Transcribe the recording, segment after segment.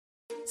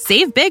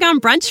Save big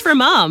on brunch for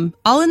mom,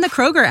 all in the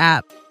Kroger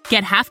app.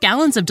 Get half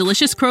gallons of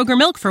delicious Kroger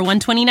milk for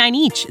 $1.29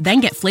 each.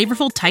 Then get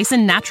flavorful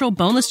Tyson natural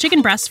boneless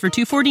chicken breasts for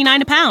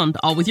 $2.49 a pound,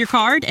 all with your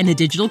card and a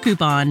digital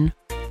coupon.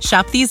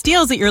 Shop these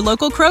deals at your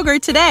local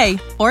Kroger today,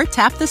 or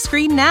tap the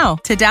screen now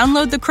to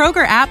download the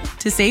Kroger app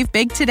to save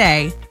big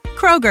today.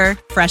 Kroger,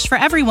 fresh for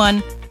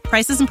everyone.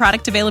 Prices and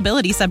product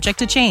availability subject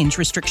to change.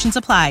 Restrictions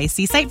apply.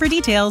 See site for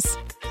details.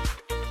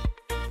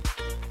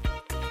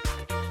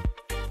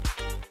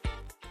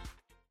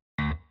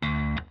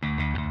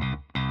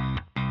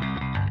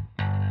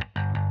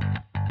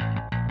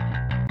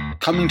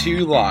 Coming to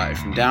you live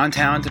from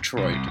downtown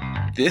Detroit,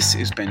 this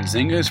is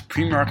Benzinga's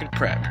Pre-Market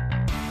Prep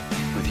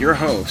with your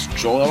host,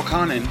 Joel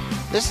Elconin.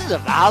 This is a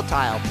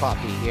volatile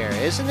puppy here,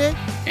 isn't it?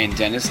 And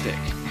Dennis Dick.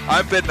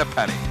 I'm bidding a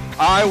penny.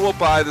 I will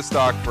buy the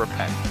stock for a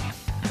penny.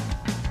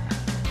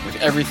 With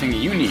everything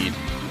you need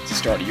to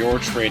start your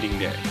trading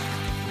day.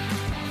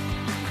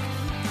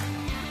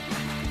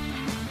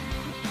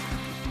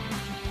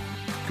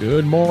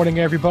 Good morning,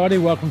 everybody.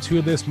 Welcome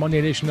to this Monday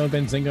edition of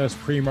Benzinga's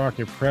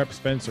Pre-Market Prep.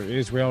 Spencer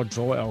Israel,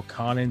 Joel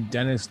Elconin,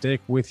 Dennis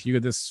Dick with you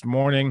this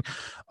morning.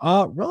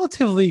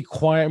 Relatively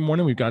quiet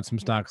morning. We've got some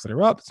stocks that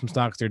are up, some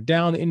stocks that are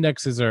down. The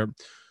indexes are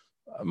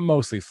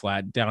mostly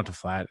flat, down to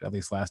flat, at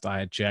least last I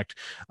had checked.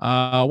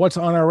 What's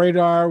on our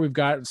radar? We've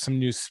got some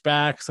new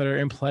SPACs that are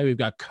in play. We've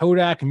got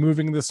Kodak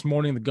moving this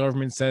morning. The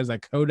government says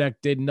that Kodak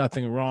did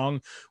nothing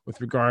wrong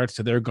with regards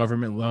to their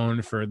government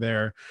loan for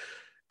their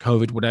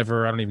COVID,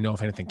 whatever. I don't even know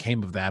if anything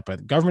came of that, but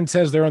the government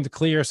says they're on the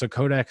clear. So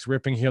Kodak's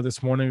ripping here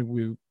this morning.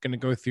 We're going to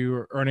go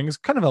through earnings,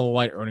 kind of a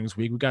light earnings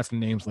week. We got some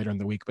names later in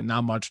the week, but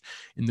not much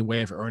in the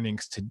way of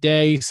earnings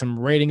today. Some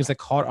ratings that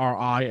caught our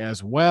eye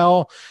as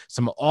well.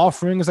 Some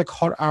offerings that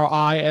caught our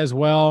eye as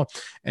well.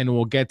 And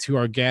we'll get to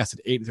our guest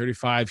at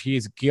 8:35. He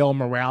is Gil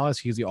Morales.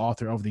 He's the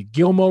author of the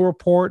Gilmo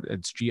Report.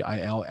 It's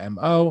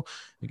GILMO.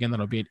 Again,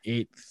 that'll be at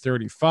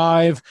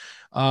 8:35.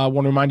 I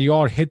want to remind you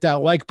all to hit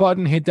that like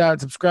button, hit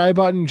that subscribe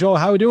button. Joel,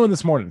 how are we doing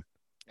this morning?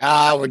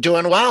 We're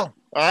doing well.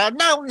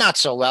 No, not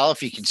so well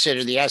if you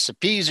consider the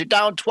S&Ps are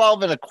down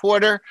 12 and a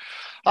quarter.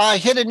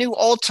 Hit a new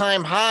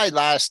all-time high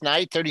last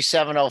night,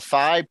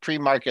 37.05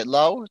 pre-market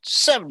low,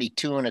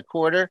 72 and a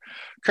quarter.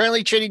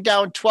 Currently trading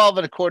down 12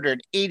 and a quarter at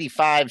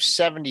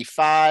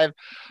 85.75.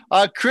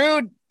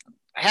 Crude,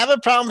 have a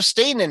problem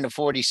staying in the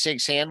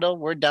 46 handle.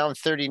 We're down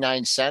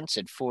 39 cents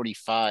at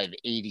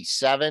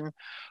 45.87.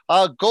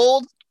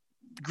 Gold,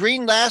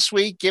 green last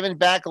week, giving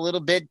back a little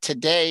bit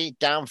today,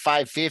 down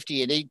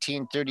 550 at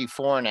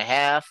 1834 and a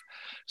half.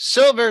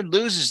 Silver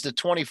loses the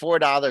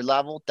 $24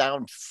 level,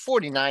 down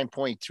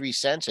 49.3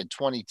 cents at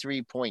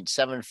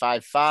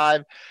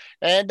 23.755.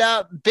 And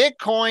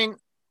Bitcoin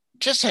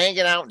just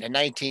hanging out in the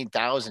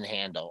 19,000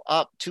 handle,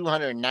 up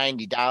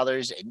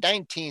 $290 at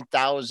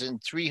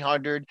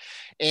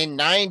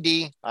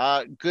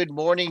 19,390. Good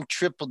morning,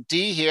 Triple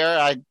D here.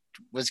 I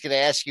was going to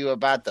ask you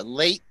about the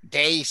late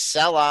day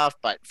sell-off,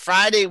 but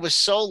Friday was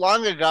so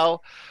long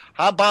ago.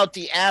 How about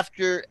the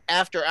after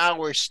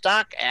hour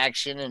stock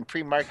action and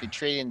pre-market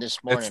trading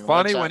this morning? It's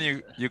funny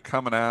when you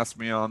come and ask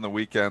me on the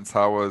weekends,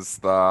 how was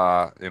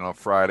the,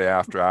 Friday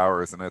after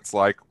hours? And it's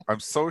like, I'm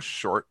so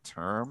short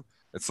term.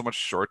 It's so much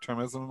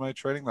short-termism in my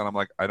trading that I'm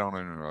like, I don't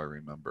even really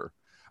remember.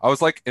 I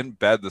was like in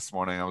bed this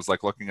morning. I was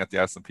like looking at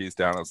the S&Ps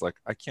down. I was like,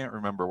 I can't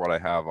remember what I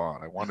have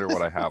on. I wonder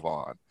what I have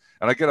on.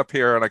 And I get up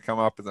here and I come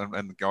up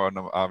and go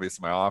into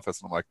obviously my office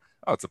and I'm like,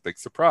 oh, it's a big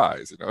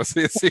surprise. So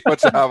you see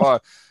what you have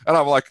on. And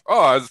I'm like,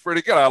 oh, it's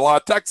pretty good. I had a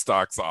lot of tech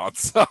stocks on.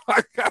 So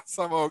I guess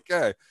I'm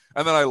okay.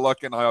 And then I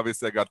look and I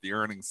got the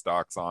earnings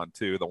stocks on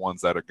too, the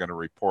ones that are going to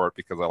report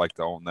because I like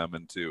to own them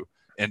into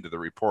the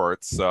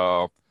reports.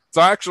 So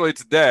actually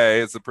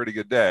today is a pretty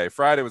good day.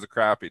 Friday was a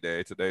crappy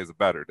day. Today is a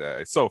better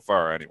day. So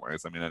far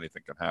anyways. I mean,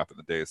 anything can happen.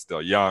 The day is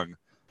still young,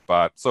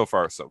 but so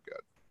far so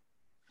good.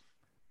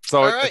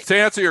 So right. To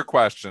answer your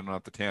question,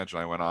 not the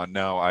tangent I went on,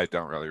 no, I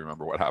don't really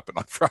remember what happened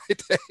on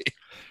Friday.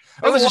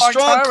 It was a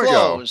strong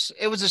close.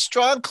 It was a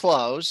strong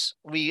close.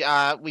 We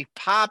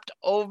popped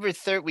over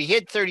we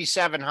hit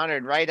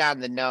 3,700 right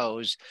on the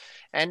nose.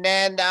 And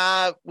then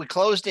we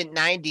closed at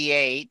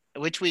 98,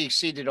 which we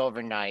exceeded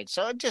overnight.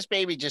 So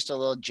maybe just a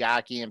little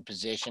jockey in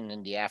position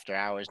in the after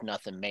hours,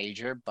 nothing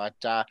major. But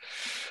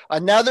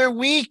another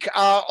week.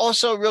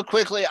 Also, real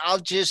quickly, I'll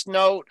just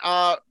note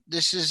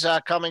this is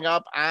coming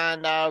up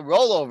on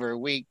rollover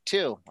week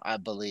too, I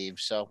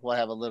believe. So we'll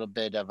have a little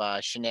bit of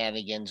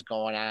shenanigans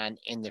going on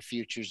in the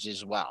futures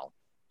as well.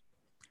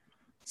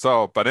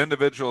 So, but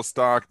individual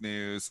stock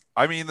news,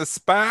 I mean, the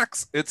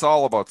SPACs, it's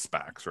all about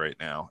SPACs right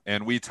now.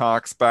 And we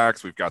talk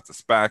SPACs. We've got the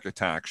SPAC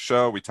Attack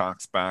show. We talk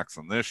SPACs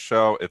on this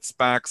show. It's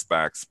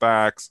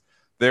SPACs.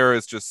 There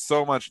is just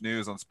so much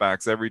news on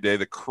SPACs every day.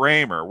 The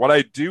Kramer, what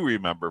I do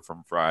remember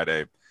from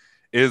Friday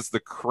is the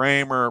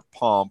Kramer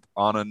pump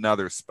on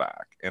another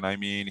SPAC. And I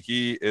mean,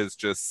 he is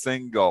just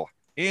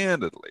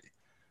single-handedly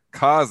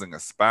causing a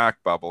SPAC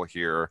bubble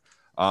here.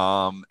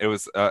 It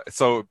was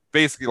so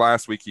basically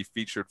last week he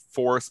featured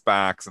 4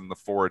 SPACs in the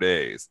 4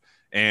 days,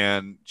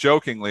 and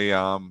jokingly,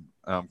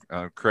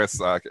 Chris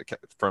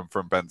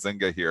from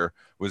Benzinga here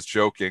was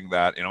joking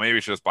that, maybe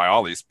you should just buy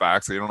all these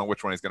SPACs. So you don't know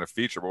which one he's going to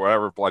feature, but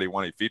whatever bloody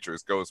one he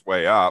features goes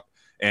way up.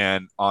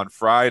 And on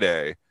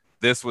Friday,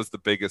 this was the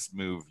biggest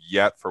move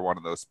yet for one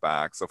of those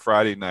SPACs. So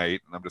Friday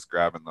night, and I'm just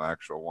grabbing the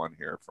actual one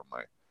here from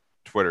my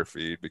Twitter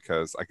feed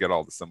because I get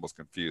all the symbols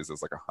confused.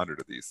 There's like 100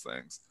 of these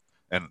things.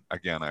 And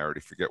again, I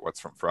already forget what's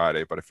from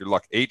Friday. But if you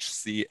look,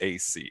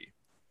 HCAC,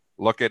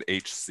 look at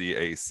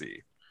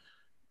HCAC.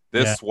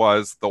 This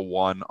was the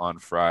one on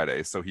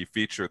Friday. So he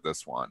featured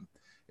this one.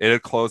 It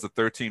had closed at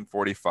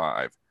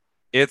 1345.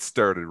 It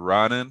started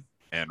running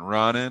and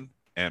running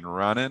and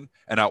running.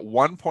 And at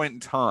one point in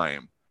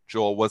time,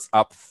 Joel, was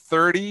up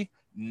 39%.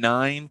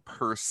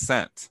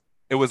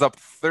 It was up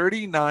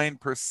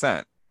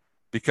 39%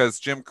 because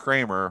Jim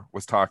Cramer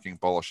was talking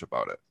bullish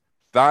about it.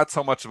 That's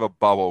how much of a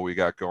bubble we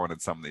got going in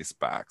some of these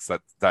SPACs.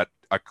 That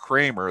a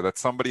Cramer, that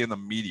somebody in the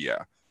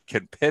media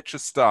can pitch a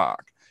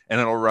stock and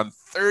it'll run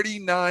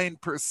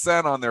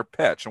 39% on their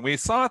pitch. And we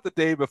saw it the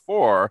day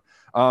before,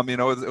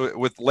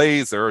 with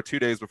Laser, or 2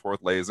 days before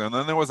with Laser. And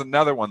then there was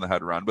another one that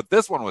had run, but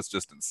this one was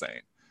just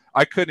insane.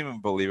 I couldn't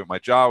even believe it. My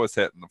jaw was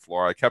hitting the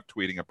floor. I kept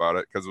tweeting about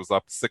it because it was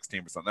up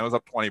 16%. Then it was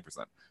up 20%.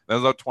 Then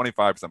it was up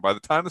 25%. By the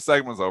time the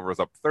segment was over, it was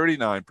up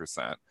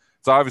 39%.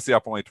 It's obviously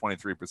up only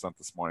 23%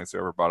 this morning. So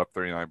whoever bought up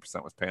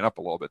 39% was paying up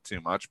a little bit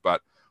too much.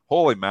 But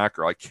holy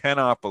mackerel, I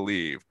cannot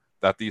believe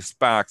that these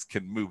SPACs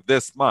can move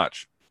this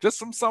much just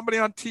from somebody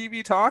on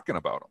TV talking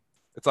about them.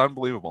 It's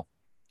unbelievable.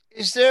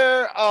 Is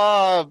there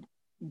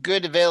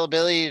good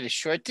availability to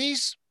short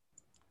these?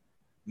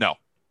 No.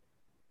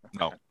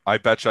 I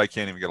bet you I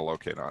can't even get a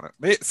locate on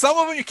it. Some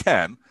of them you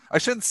can. I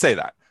shouldn't say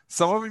that.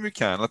 Some of them you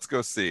can. Let's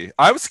go see.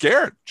 I was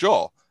scared,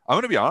 Joel. I'm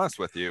going to be honest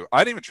with you.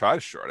 I didn't even try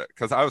to short it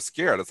because I was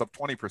scared. It's up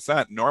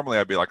 20%. Normally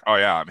I'd be like, oh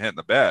yeah, I'm hitting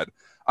the bed.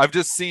 I've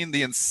just seen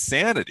the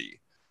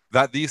insanity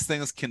that these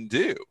things can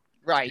do.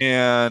 Right.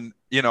 And,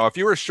 if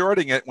you were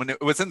shorting it when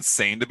it was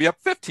insane to be up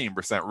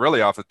 15%,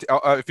 really off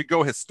if you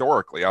go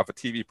historically off a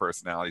TV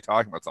personality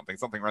talking about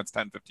something runs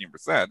 10,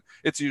 15%,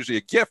 it's usually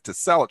a gift to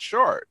sell it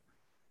short.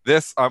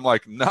 This, I'm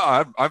like,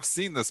 no, I've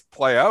seen this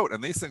play out,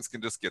 and these things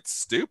can just get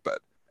stupid.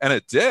 And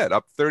it did,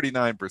 up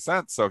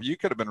 39%. So you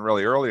could have been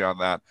really early on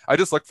that. I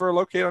just looked for a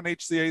locate on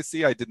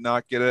HCAC. I did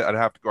not get it. I'd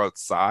have to go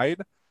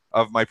outside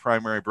of my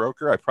primary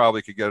broker. I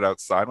probably could get it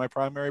outside my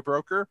primary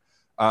broker.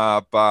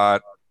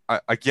 But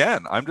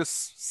again, I'm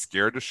just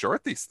scared to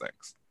short these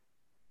things.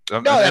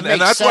 And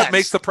that's sense. What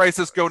makes the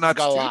prices go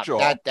nuts too,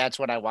 Joel. That's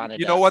what I wanted.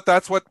 You know what?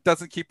 That's what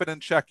doesn't keep it in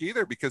check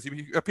either, because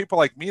you have people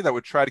like me that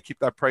would try to keep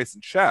that price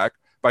in check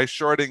by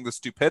shorting the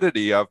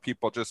stupidity of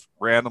people just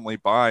randomly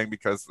buying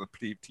because the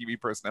TV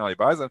personality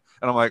buys it.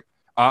 And I'm like,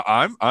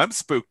 I'm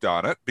spooked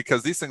on it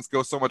because these things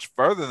go so much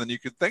further than you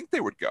could think they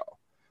would go.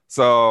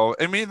 So,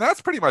 I mean,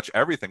 that's pretty much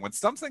everything. When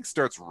something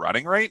starts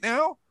running right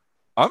now,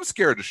 I'm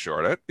scared to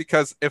short it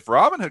because if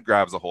Robinhood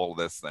grabs a hold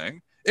of this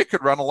thing, it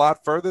could run a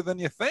lot further than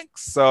you think.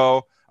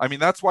 So, I mean,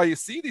 that's why you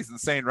see these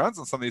insane runs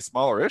on some of these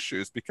smaller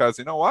issues, because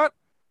you know what?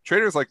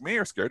 Traders like me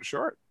are scared to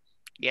short.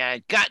 Yeah,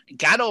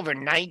 got over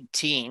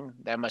 19.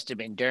 That must have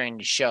been during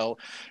the show.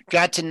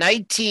 Got to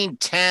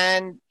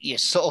 19.10. You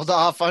sold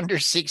off under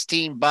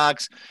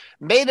 $16.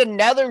 Made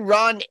another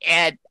run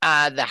at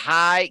the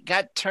high.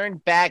 Got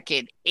turned back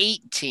at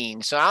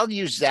 18. So I'll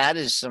use that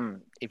as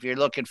some, if you're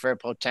looking for a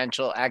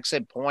potential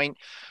exit point.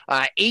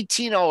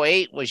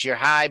 1808 was your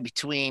high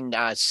between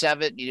the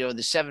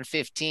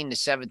 715 to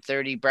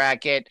 730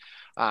 bracket.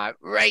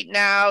 Right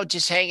now,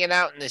 just hanging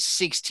out in the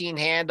 16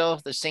 handle.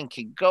 This thing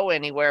could go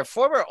anywhere.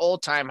 Former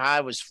all-time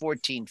high was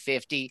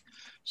 1450.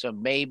 So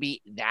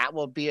maybe that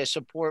will be a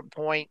support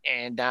point.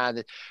 And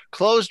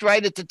closed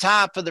right at the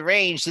top of the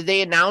range. Did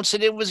they announce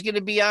that it was going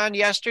to be on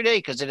yesterday?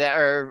 Because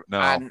no,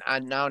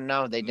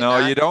 they did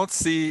not. You don't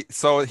see.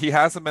 So he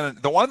hasn't been.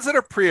 The ones that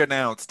are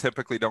pre-announced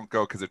typically don't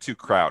go because they're too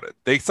crowded.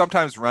 They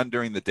sometimes run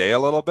during the day a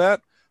little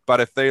bit. But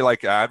if they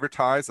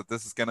advertise that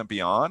this is going to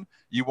be on,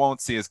 you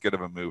won't see as good of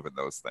a move in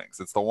those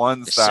things. It's the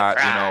ones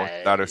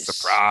that are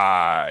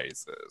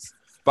surprises.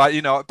 But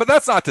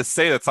that's not to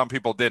say that some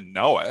people didn't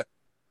know it.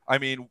 I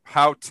mean,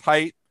 how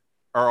tight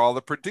are all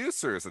the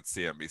producers at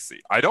CNBC?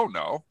 I don't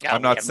know. Yeah,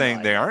 I'm not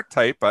saying they aren't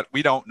tight, but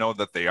we don't know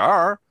that they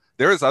are.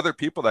 There's other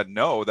people that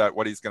know that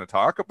what he's going to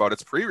talk about,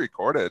 it's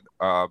pre-recorded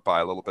by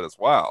a little bit as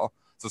well.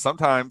 So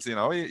sometimes,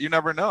 you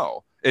never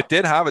know. It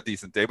did have a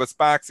decent day, but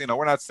SPACs,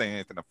 we're not saying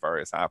anything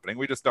nefarious happening.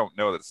 We just don't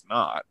know that it's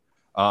not.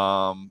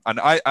 And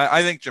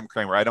I think Jim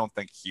Cramer, I don't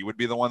think he would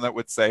be the one that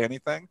would say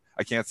anything.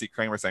 I can't see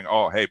Cramer saying,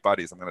 oh, hey,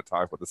 buddies, I'm going to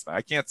talk about this.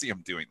 I can't see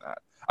him doing that.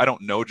 I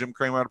don't know Jim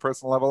Cramer on a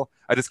personal level.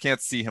 I just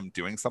can't see him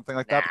doing something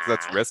like that because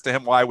that's risk to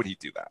him. Why would he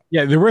do that?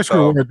 Yeah, the risk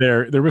reward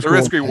there. The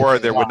risk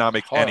reward there would not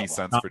make any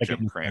sense for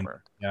Jim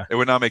Cramer. Yeah. It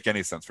would not make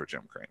any sense for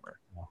Jim Cramer.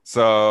 Yeah.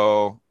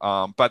 So,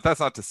 but that's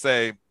not to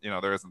say,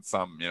 there isn't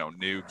some,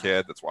 new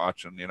kid that's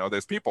watching.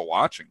 There's people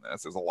watching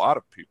this. There's a lot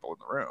of people in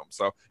the room.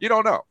 So you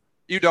don't know.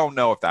 You don't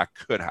know if that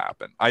could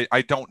happen.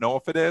 I don't know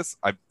if it is.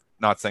 I'm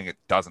not saying it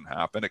doesn't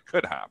happen. It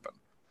could happen.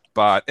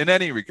 But in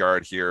any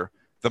regard here,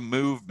 the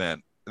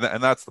movement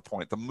and that's the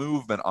point. The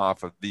movement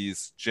off of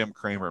these Jim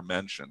Cramer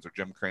mentions, or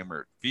Jim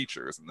Cramer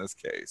features in this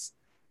case,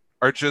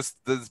 are just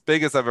as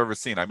big as I've ever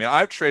seen. I mean,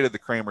 I've traded the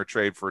Cramer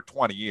trade for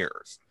 20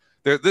 years.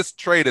 This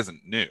trade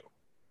isn't new.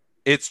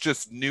 It's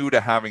just new to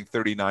having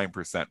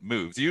 39%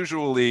 moves.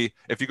 Usually,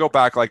 if you go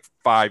back like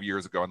 5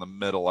 years ago in the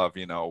middle of,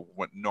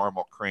 what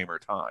normal Cramer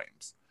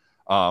times,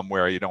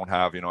 where you don't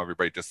have,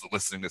 everybody just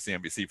listening to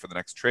CNBC for the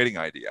next trading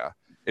idea.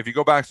 If you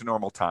go back to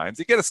normal times,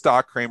 you get a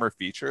stock Cramer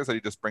features that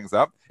he just brings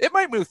up. It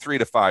might move 3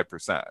 to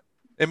 5%.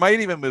 It might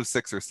even move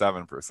 6 or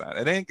 7%.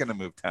 It ain't going to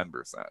move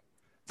 10%.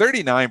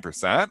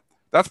 39%,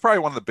 that's probably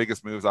one of the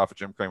biggest moves off a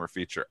Jim Cramer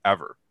feature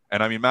ever.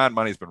 And I mean, Mad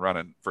Money's been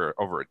running for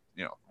over,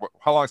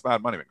 how long has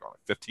Mad Money been going?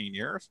 15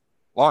 years?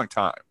 Long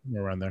time.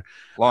 Around there.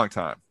 Long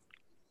time.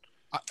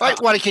 All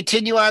right, want to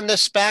continue on the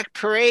SPAC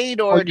parade,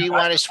 or do you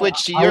want to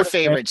switch to your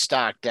favorite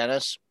stock,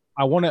 Dennis?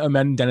 I want to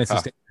amend Dennis's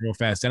statement real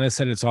fast. Dennis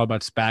said it's all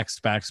about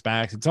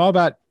SPACs. It's all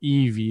about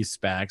EV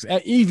SPACs,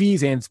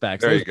 EVs and SPACs.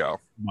 There you go.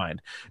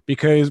 Mind,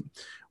 because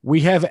we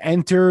have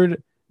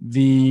entered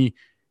the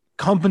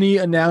company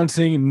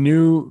announcing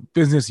new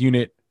business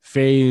unit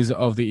phase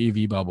of the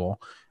EV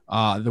bubble.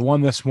 The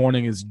one this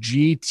morning is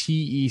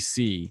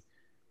GTEC.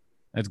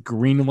 That's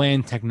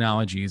Greenland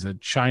Technologies, a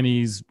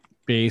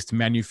China-based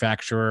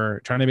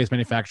manufacturer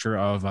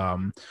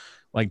of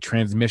like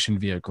transmission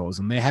vehicles.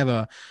 And they have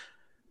a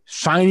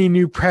shiny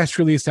new press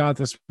release out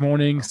this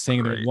morning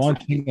saying they're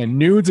launching a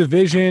new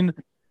division,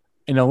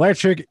 an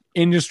electric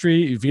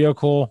industry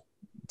vehicle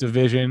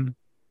division.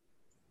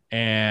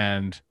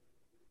 And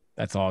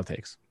that's all it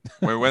takes.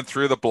 We went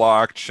through the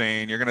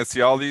blockchain. You're going to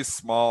see all these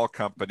small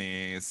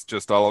companies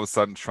just all of a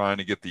sudden trying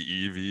to get the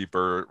EV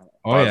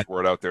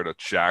buzzword out there to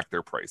jack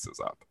their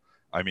prices up.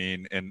 I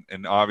mean, and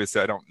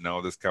obviously I don't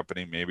know this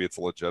company. Maybe it's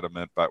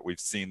legitimate, but we've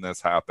seen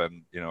this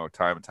happen,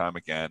 time and time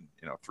again.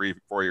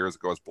 3-4 years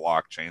ago was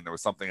blockchain. There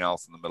was something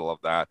else in the middle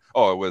of that.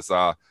 Oh, it was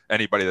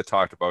anybody that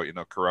talked about,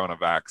 corona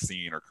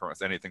vaccine or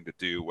anything to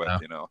do with,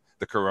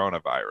 the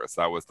coronavirus.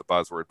 That was the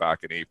buzzword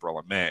back in April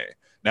and May.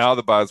 Now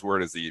the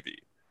buzzword is EV.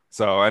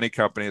 So any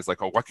company is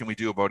like, oh, what can we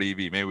do about EV?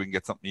 Maybe we can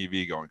get something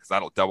EV going because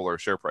that'll double our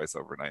share price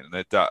overnight. And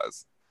it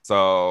does.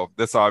 So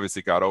this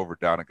obviously got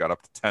overdone. It got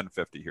up to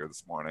 1050 here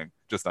this morning,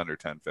 just under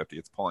 1050.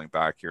 It's pulling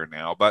back here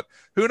now. But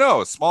who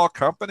knows? Small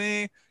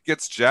company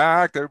gets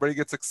jacked. Everybody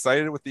gets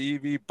excited with the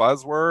EV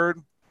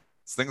buzzword.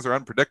 These things are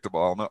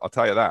unpredictable. I'll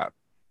tell you that.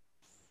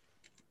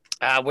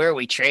 Where are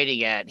we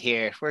trading at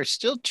here? We're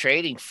still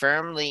trading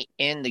firmly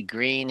in the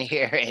green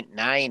here at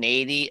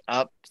 980,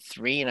 up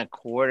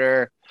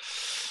 3.25.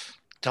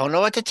 Don't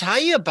know what to tell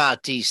you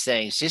about these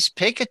things. Just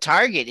pick a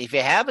target. If you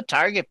have a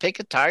target,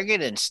 pick a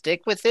target and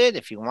stick with it.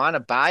 If you want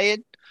to buy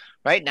it,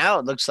 right now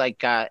it looks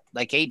like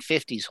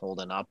 850 is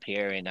holding up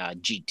here in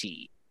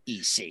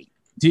GTEC.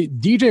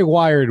 DJ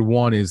Wired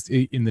 1 is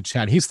in the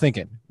chat. He's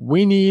thinking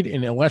we need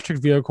an electric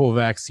vehicle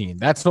vaccine.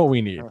 That's what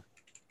we need.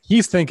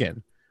 He's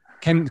thinking,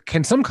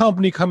 can some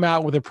company come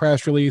out with a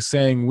press release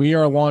saying we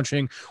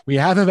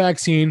have a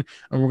vaccine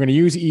and we're going to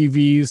use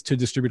EVs to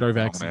distribute our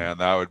vaccine? Oh man,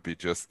 that would be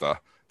just the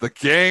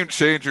game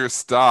changer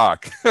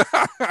stock.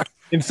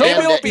 And maybe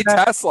it'll be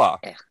Tesla.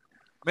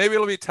 Maybe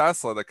it'll be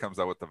Tesla that comes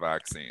out with the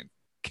vaccine.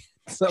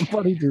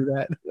 Somebody do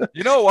that.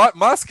 You know what?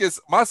 Musk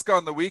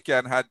on the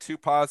weekend had 2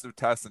 positive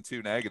tests and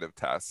 2 negative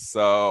tests.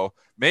 So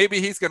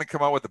maybe he's going to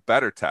come out with a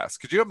better test.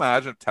 Could you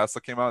imagine if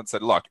Tesla came out and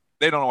said, look,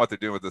 they don't know what they're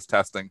doing with this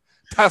testing.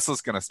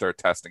 Tesla's going to start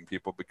testing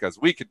people because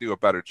we could do a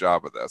better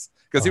job of this.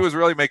 Because he was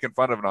really making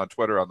fun of it on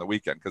Twitter on the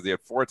weekend because he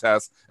had 4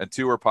 tests and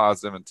 2 were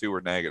positive and 2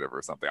 were negative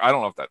or something. I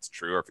don't know if that's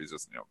true or if he's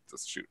just,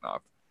 just shooting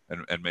off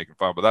and making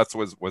fun, but that's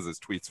was his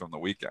tweets from the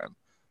weekend.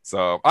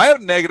 So I had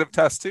a negative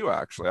test too,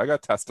 actually. I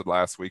got tested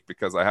last week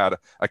because I had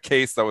a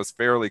case that was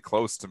fairly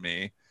close to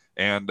me.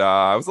 And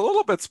I was a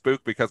little bit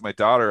spooked because my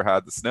daughter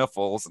had the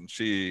sniffles and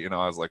she,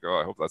 I was like, oh,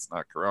 I hope that's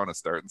not Corona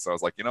starting. So I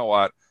was like, you know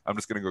what? I'm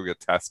just going to go get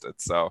tested.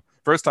 So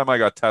first time I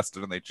got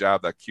tested and they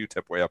jabbed that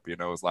Q-tip way up your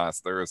nose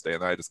last Thursday.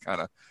 And I just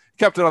kind of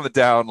kept it on the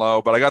down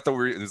low, but I got the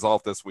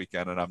result this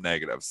weekend and I'm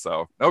negative.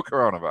 So no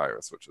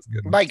coronavirus, which is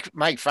good.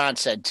 Mike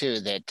Franz said too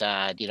that,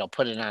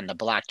 put it on the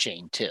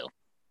blockchain too.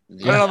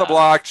 Put it on the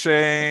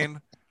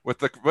blockchain with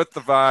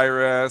the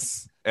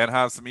virus and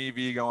have some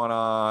EV going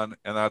on,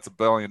 and that's $1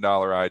 billion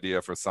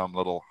idea for some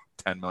little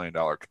 $10 million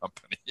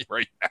company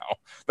right now.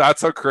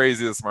 That's how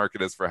crazy this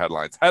market is for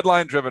headlines.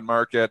 Headline-driven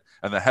market,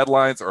 and the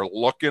headline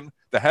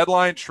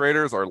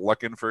traders are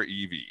looking for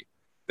EV.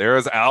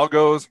 There's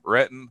algos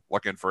written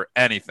looking for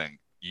anything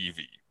EV.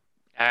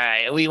 All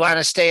right, we want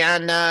to stay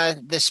on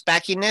the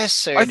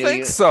speckiness? I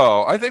think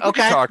so. I think we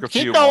can talk a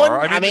few more.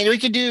 I mean, we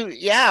could do,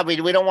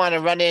 we don't want to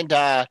run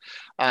into,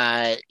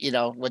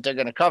 what they're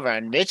going to cover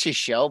on Mitch's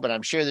show, but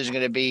I'm sure there's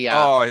going to be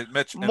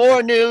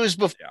more news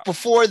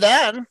before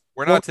then.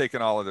 We're not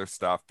taking all of their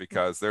stuff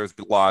because there's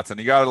lots, and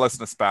you got to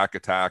listen to SPAC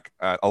Attack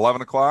at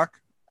 11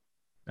 o'clock.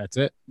 That's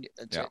it.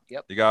 That's it.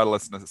 Yep. You got to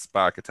listen to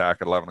SPAC Attack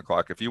at 11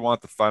 o'clock. If you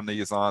want the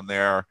funnies on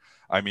there,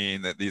 I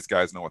mean, these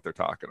guys know what they're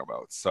talking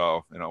about.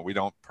 So, we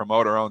don't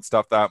promote our own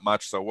stuff that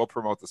much. So we'll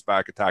promote the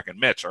SPAC Attack. And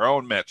Mitch, our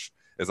own Mitch,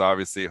 is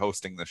obviously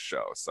hosting this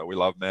show. So we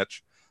love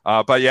Mitch.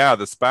 But yeah,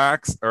 the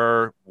SPACs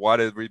are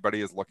what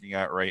everybody is looking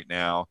at right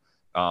now.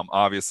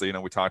 Obviously,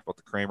 we talked about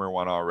the Kramer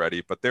one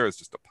already, but there is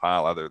just a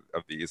pile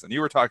of these. And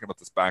you were talking about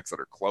the SPACs that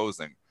are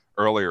closing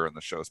earlier in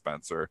the show,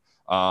 Spencer.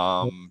 Do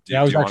you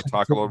want to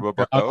talk a little bit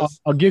about those?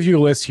 I'll give you a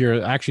list here.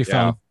 I actually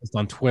found this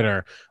on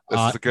Twitter. This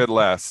is a good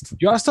list.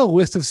 Just a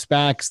list of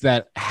SPACs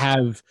that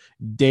have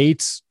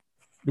dates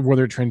where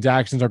their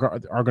transactions are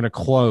going to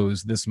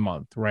close this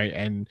month, right?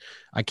 And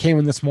I came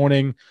in this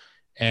morning,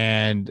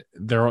 and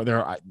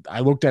I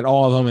looked at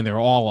all of them, and they're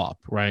all up,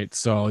 right?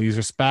 So these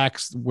are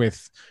SPACs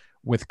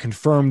with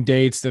confirmed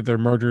dates that their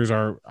mergers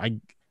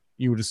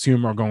you would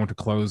assume are going to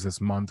close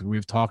this month.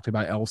 We've talked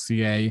about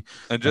LCA.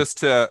 And just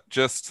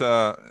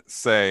to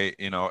say,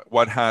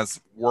 what has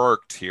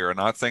worked here,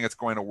 not saying it's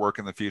going to work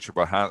in the future,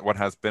 but what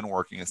has been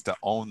working is to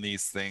own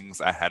these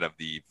things ahead of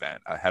the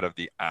event, ahead of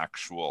the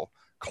actual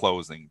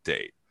closing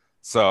date.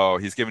 So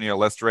he's giving you a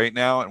list right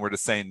now, and we're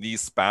just saying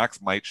these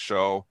SPACs might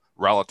show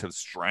relative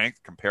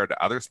strength compared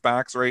to other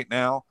SPACs right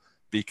now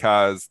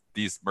because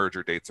these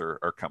merger dates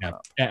are coming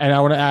up. And I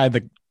want to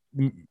add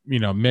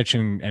Mitch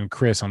and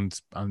Chris on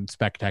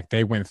SpecTech,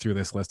 they went through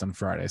this list on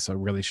Friday, so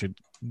really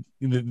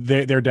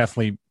they're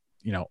definitely,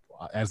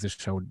 as this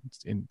show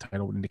in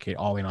title would indicate,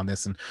 all in on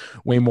this and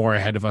way more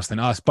ahead of us than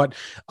us. But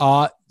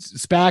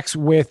SPACs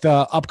with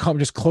upcoming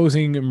just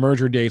closing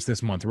merger dates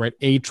this month, right?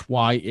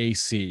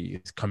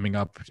 HYAC is coming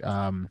up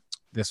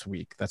this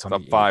week. That's on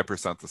up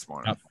 5% this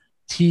morning.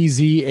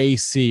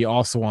 TZAC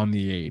also on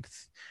the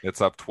 8th.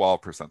 It's up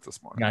 12%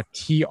 this morning. Got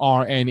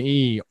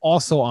TRNE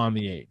also on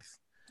the 8th.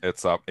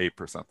 It's up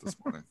 8% this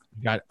morning.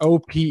 You got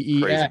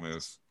OPES. Crazy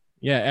moves.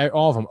 Yeah,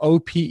 all of them.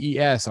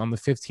 OPES on the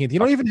 15th. You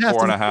don't even have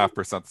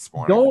 4.5% this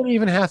morning. Don't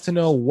even have to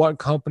know what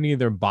company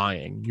they're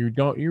buying. You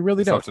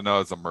really don't have to know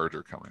it's a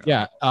merger coming up.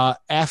 Yeah.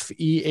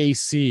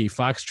 FEAC,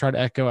 Foxtrot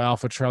Echo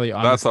Alpha Charlie.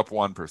 That's up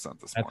 1% this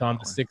morning. That's on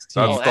the 16th.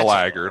 That's the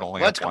laggard.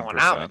 Only what's up 1%. going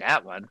on with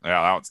that one?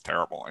 Yeah, that one's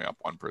terrible. Only up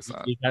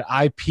 1%. You got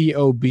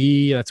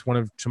IPOB. That's one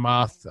of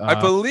Chamath. I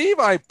believe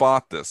I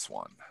bought this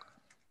one.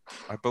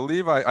 I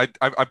believe I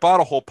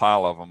bought a whole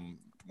pile of them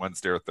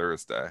Wednesday or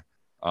Thursday.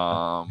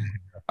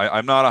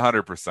 I'm not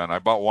 100%. I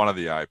bought one of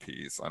the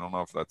IPs. I don't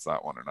know if that's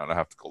that one or not. I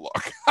have to go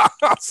look.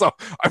 So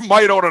I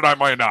might own it. I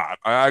might not.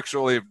 I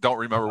actually don't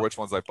remember which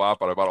ones I bought,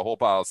 but I bought a whole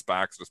pile of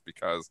SPACs just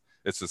because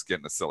it's just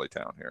getting a silly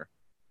town here.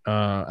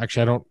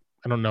 Actually,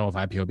 I don't know if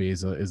IPOB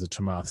is a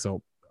Chamath.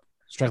 So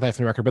strike that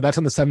from the record. But that's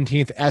on the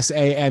 17th.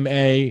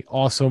 SAMA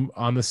also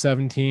on the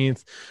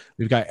 17th.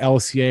 We've got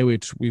LCA,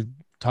 which we've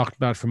talked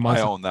about for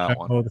months. I own that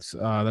one.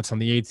 That's on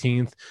the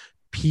 18th.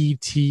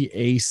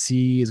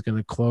 PTAC is going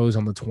to close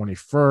on the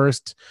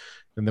 21st.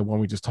 And the one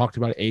we just talked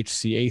about,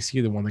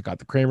 HCAC, the one that got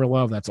the Kramer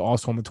love, that's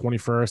also on the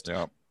 21st.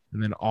 Yeah.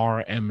 And then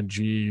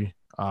RMG,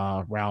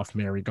 Ralph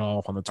Mary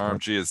Golf on the 20th.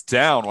 RMG is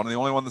down. One of the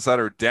only ones that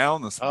are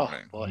down this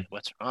morning. Oh boy,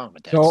 what's wrong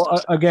with that? So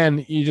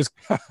again, you just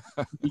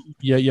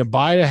you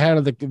buy ahead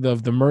of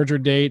the merger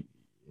date,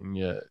 and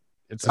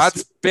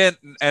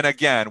and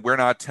again, we're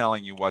not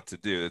telling you what to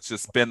do. It's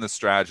just been the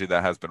strategy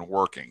that has been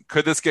working.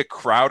 Could this get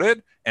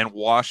crowded and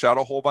wash out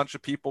a whole bunch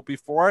of people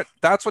before it?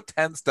 That's what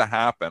tends to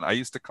happen. I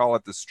used to call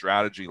it the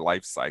strategy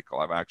life cycle.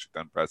 I've actually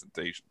done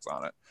presentations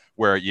on it,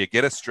 where you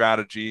get a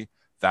strategy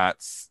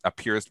that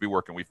appears to be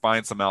working. We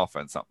find some alpha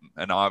in something,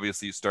 and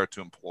obviously you start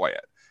to employ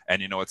it,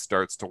 and it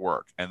starts to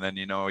work. And then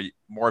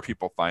more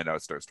people find out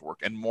it starts to work,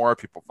 and more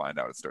people find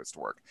out it starts to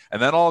work.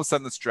 And then all of a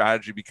sudden the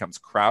strategy becomes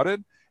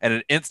crowded, and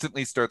it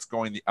instantly starts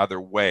going the other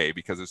way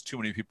because there's too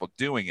many people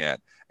doing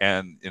it.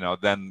 And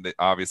then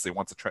obviously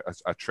once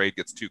a trade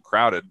gets too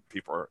crowded,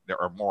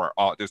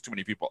 there's too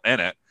many people in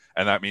it,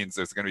 and that means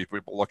there's going to be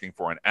people looking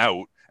for an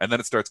out, and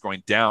then it starts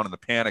going down and the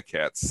panic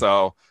hits.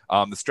 So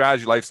the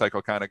strategy life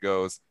cycle kind of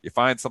goes: you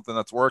find something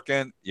that's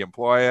working, you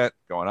employ it,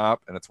 going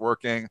up, and it's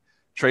working.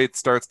 Trade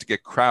starts to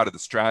get crowded. The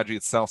strategy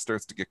itself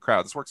starts to get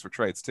crowded. This works for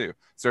trades too.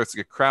 Starts to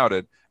get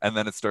crowded, and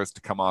then it starts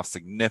to come off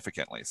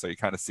significantly. So you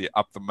kind of see it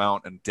up the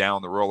mount and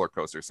down the roller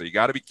coaster. So you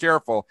got to be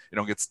careful you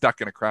don't get stuck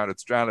in a crowded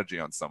strategy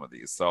on some of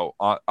these. So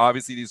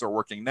obviously these are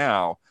working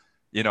now.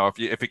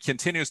 If it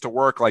continues to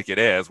work like it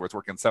is, where it's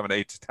working 7 to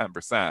 8 to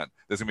 10%,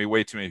 there's gonna be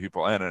way too many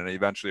people in it, and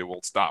eventually it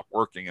will stop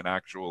working, and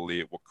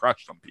actually it will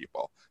crush some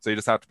people. So you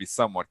just have to be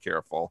somewhat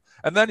careful.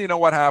 And then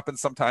what happens?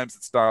 Sometimes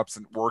it stops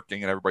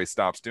working, and everybody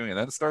stops doing it, and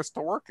then it starts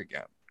to work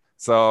again.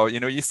 So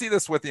you see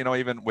this with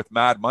even with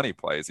Mad Money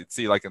plays. You'd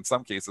see in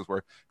some cases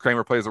where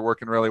Kramer plays are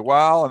working really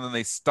well, and then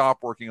they stop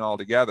working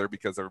altogether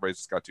because everybody's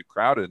just got too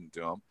crowded into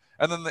them.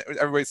 And then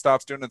everybody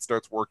stops doing it and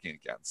starts working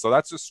again. So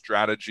that's just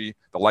strategy,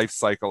 the life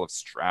cycle of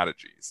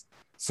strategies.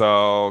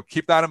 So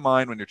keep that in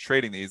mind when you're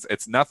trading these.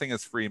 Nothing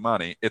is free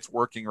money. It's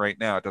working right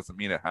now. It doesn't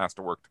mean it has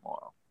to work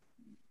tomorrow.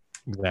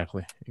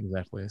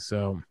 Exactly.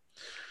 So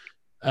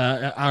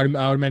I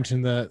would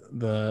mention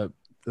the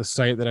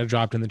site that I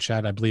dropped in the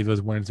chat. I believe it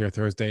was Wednesday or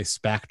Thursday,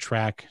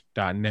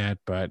 spactrack.net.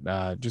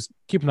 But just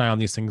keep an eye on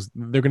these things.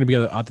 They're going to be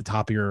at the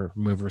top of your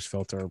movers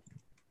filter.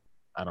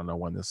 I don't know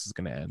when this is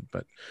going to end,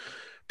 but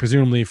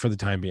presumably for the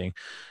time being.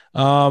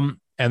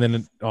 And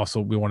then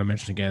also we want to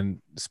mention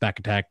again, SPAC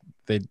Attack,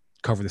 they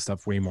cover this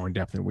stuff way more in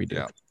depth than we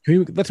do.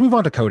 Yeah. Let's move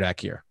on to Kodak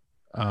here.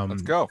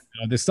 Let's go.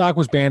 The stock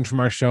was banned from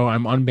our show.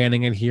 I'm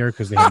unbanning it here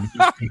because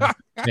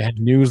they had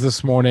news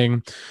this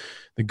morning.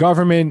 The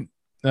government,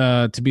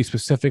 to be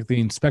specific, the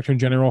Inspector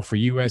General for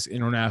U.S.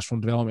 International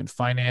Development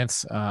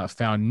Finance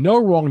found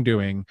no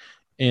wrongdoing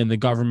in the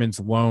government's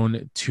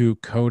loan to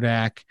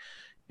Kodak.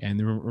 And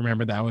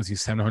remember, that was the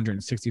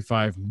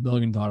 $765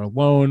 million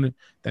loan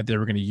that they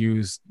were going to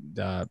use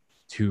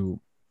to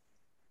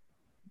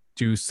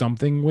do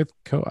something with.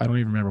 I don't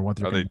even remember what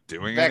they're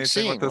doing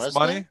anything with this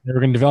money? They were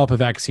going to develop a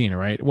vaccine,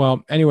 right?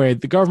 Well, anyway,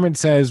 the government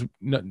says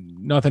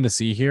nothing to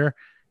see here.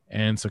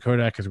 And so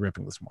Kodak is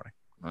ripping this morning.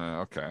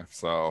 Okay.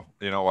 So,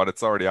 you know what?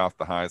 It's already off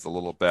the highs a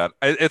little bit.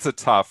 It's a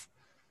tough.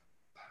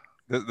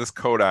 This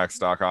Kodak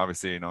stock,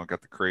 obviously,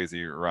 got the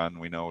crazy run.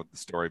 We know the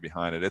story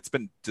behind it. It's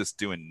been just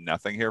doing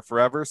nothing here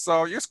forever.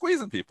 So you're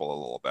squeezing people a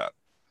little bit.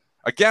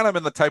 Again, I'm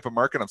in the type of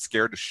market I'm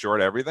scared to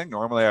short everything.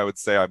 Normally, I would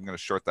say I'm going to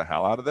short the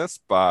hell out of this,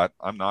 but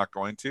I'm not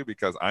going to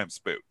because I'm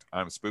spooked.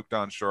 I'm spooked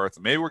on shorts.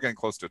 Maybe we're getting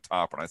close to a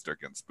top when I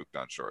start getting spooked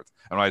on shorts.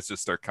 And when I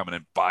just start coming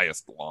in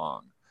biased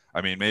long.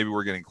 I mean, maybe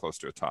we're getting close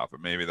to a top,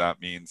 and maybe that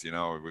means,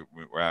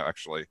 we're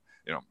actually,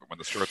 when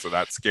the shorts are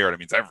that scared, it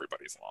means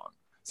everybody's long.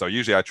 So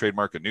usually I trade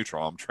market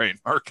neutral. I'm trading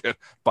market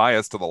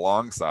bias to the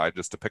long side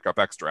just to pick up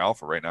extra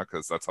alpha right now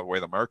because that's the way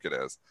the market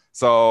is.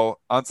 So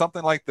on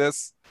something like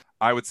this,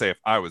 I would say if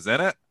I was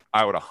in it,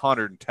 I would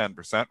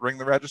 110% ring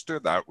the register.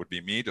 That would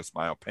be me, just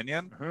my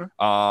opinion.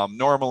 Mm-hmm.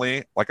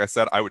 Normally, like I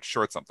said, I would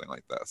short something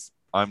like this.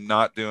 I'm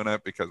not doing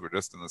it because we're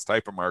just in this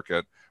type of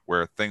market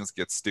where things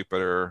get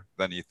stupider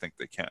than you think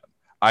they can.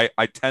 I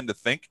tend to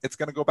think it's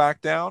going to go back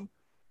down,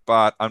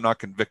 but I'm not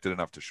convicted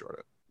enough to short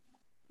it.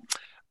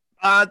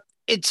 I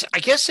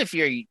guess if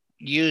you're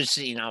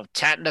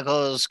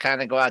technicals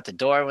kind of go out the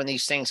door when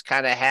these things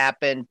kind of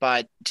happen,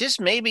 but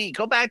just maybe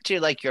go back to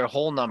like your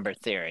whole number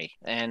theory.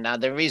 And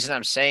the reason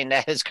I'm saying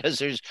that is because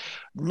there's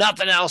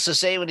nothing else to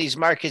say when these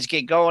markets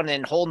get going,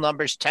 and whole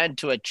numbers tend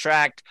to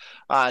attract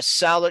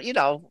seller.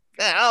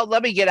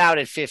 Let me get out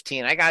at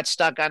 15. I got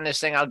stuck on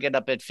this thing. I'll get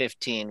up at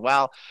 15.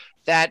 Well,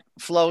 that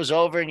flows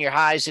over and your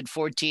highs at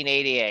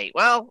 14.88.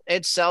 Well,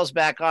 it sells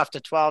back off to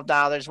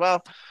 $12.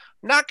 Well,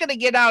 not going to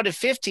get out at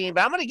 15,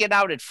 but I'm going to get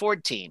out at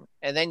 14.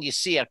 And then you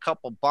see a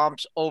couple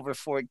bumps over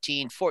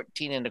 14,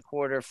 14 and a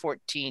quarter,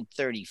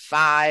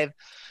 14.35.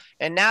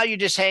 And now you're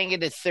just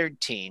hanging at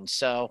 13.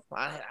 So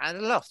I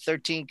don't know.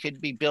 13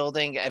 could be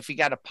building. If you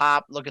got a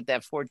pop, look at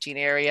that 14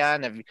 area.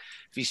 And if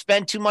you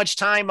spend too much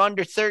time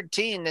under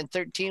 13, then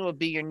 13 will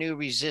be your new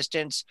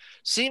resistance.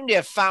 Seem to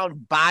have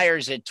found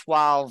buyers at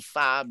 12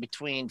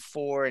 between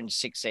 4 and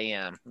 6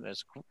 a.m.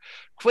 There's a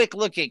quick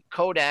look at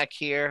Kodak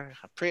here.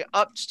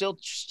 Up, still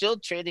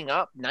trading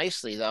up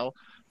nicely, though.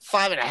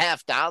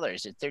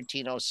 $5.50 at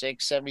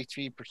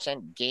 13.06,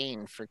 73%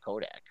 gain for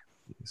Kodak.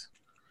 Jeez.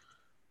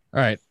 All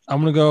right,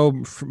 I'm gonna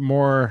go for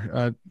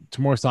more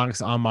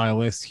stocks on my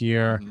list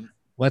here. Mm-hmm.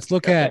 Let's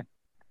look at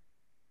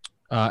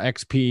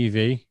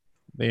XPEV.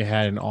 They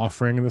had an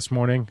offering this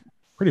morning,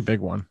 pretty big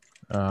one.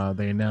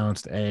 They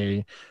announced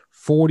a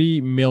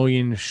 40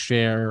 million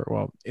share.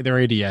 Well, they're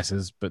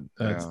ADSs, but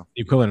it's the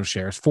equivalent of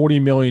shares. 40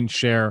 million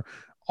share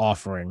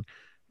offering.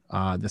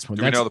 This one.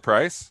 Do we know the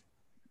price?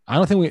 I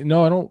don't think we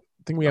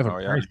have a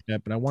price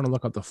yet, but I want to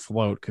look up the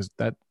float because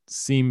that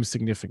seems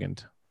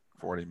significant.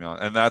 40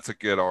 million, and that's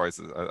always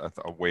a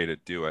way to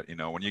do it.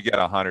 When you get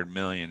 100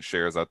 million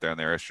shares out there and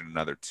they're issuing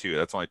another 2,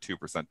 that's only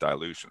 2%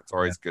 dilution. It's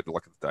always good to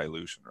look at the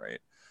dilution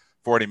rate.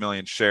 40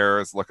 million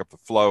shares, look up the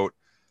float,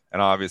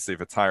 and obviously if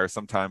it's higher,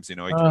 sometimes you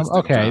can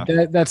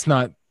that's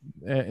not.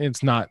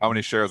 It's not. How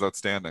many shares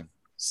outstanding?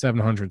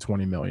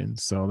 720 million.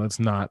 So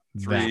that's not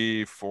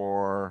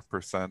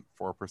 4%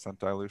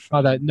 dilution.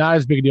 Oh, that not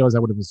as big a deal as I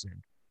would have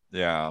assumed.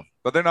 Yeah,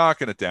 but they're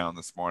knocking it down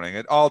this morning.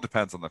 It all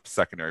depends on the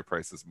secondary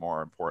prices,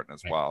 more important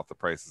as well. If the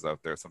prices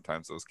out there,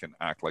 sometimes those can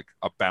act like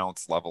a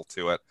bounce level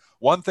to it.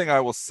 One thing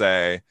I will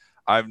say,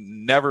 I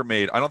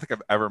don't think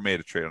I've ever made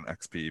a trade on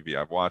XPEV.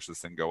 I've watched this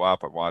thing go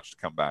up. I've watched it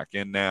come back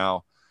in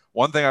now.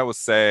 One thing I will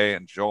say,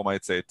 and Joel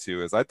might say it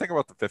too, is I think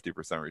about the 50%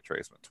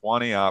 retracement,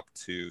 20 up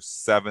to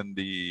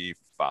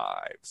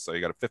 75. So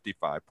you got a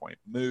 55-point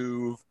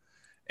move,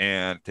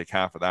 and take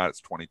half of that, it's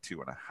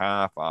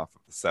 22.5 off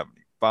of the 75.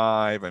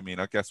 I mean,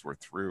 I guess we're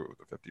through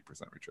the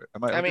 50% retrace.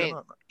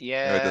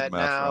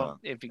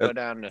 If you go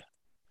down to,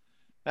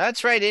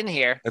 that's right in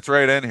here. It's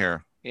right in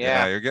here.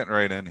 Yeah, you're getting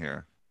right in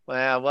here.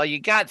 Well, you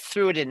got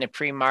through it in the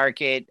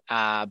pre-market,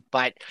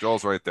 but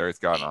Joel's right there. He's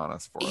gotten on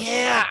us for us.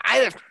 Yeah,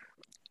 I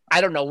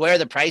don't know where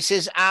the price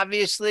is,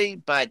 obviously,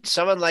 but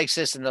someone likes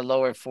this in the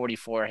lower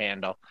 44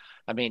 handle.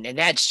 I mean, and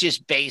that's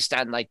just based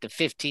on like the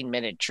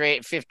 15-minute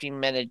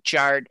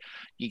chart.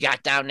 You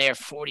got down there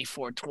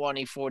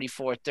 44.20,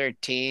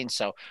 44.13.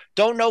 So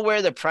don't know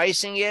where the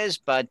pricing is,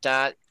 but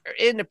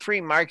in the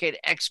pre-market,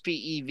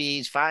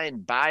 XPEVs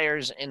find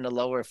buyers in the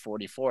lower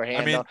 44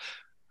 handle. I mean,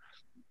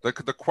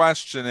 the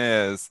question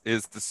is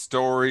the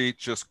story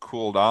just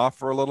cooled off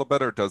for a little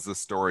bit, or does the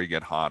story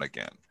get hot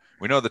again?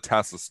 We know the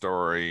Tesla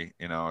story,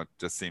 you know, it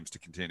just seems to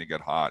continue to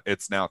get hot.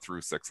 It's now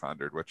through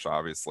 600, which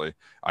obviously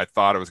I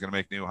thought it was going to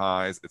make new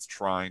highs. It's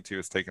trying to.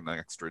 It's taken an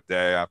extra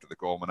day after the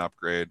Goldman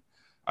upgrade.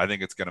 I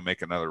think it's going to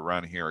make another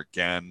run here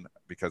again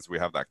because we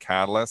have that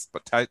catalyst.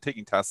 But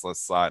taking Tesla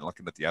aside and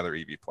looking at the other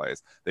EV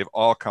plays, they've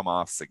all come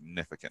off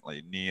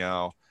significantly.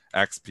 NIO,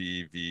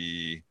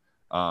 XPV,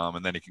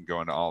 and then you can go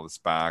into all the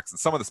SPACs. And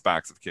some of the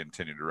SPACs have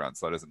continued to run,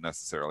 so that isn't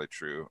necessarily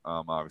true.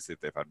 Obviously,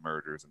 they've had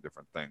mergers and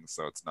different things,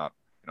 so it's not,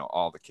 you know,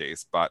 all the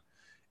case. But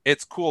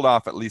it's cooled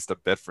off at least a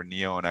bit for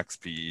NIO and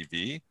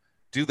XPEV.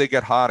 Do they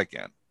get hot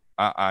again?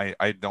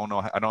 I don't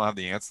know. I don't have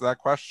the answer to that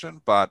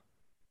question, but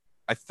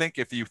I think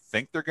if you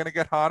think they're going to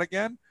get hot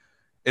again,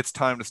 it's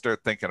time to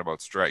start thinking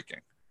about striking.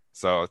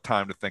 So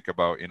time to think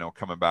about, you know,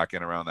 coming back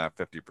in around that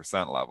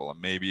 50% level.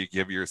 And maybe you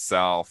give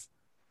yourself,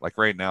 like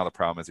right now, the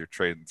problem is you're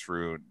trading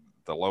through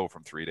the low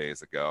from 3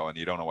 days ago and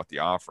you don't know what the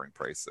offering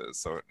price is.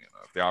 So, you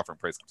know, if the offering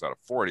price comes out at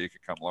 40, it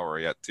could come lower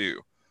yet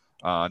too.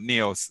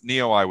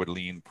 NIO, I would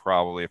lean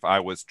probably if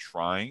I was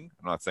trying,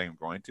 I'm not saying I'm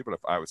going to, but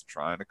if I was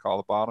trying to call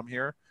the bottom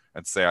here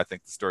and say, I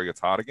think the story gets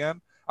hot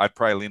again, I'd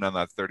probably lean on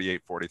that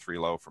 38.43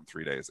 low from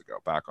 3 days ago,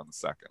 back on the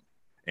second.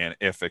 And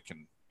if it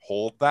can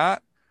hold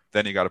that,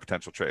 then you got a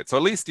potential trade. So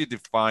at least you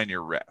define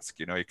your risk.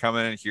 You know, you come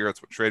in here,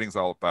 it's what trading's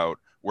all about.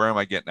 Where am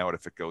I getting out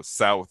if it goes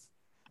south?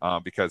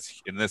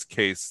 Because in this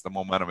case, the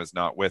momentum is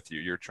not with you.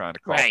 You're trying to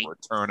call for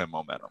a turn in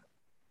momentum.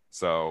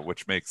 So,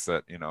 which makes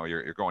it, you know,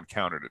 you're going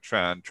counter to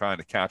trend, trying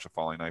to catch a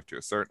falling knife to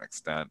a certain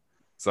extent.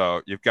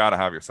 So you've got to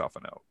have yourself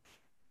a note.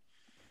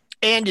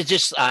 And to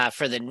just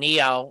for the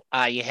NIO,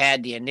 you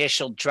had the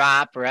initial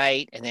drop,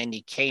 right? And then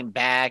you came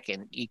back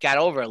and you got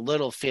over a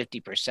little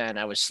 50%.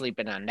 I was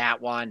sleeping on that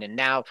one. And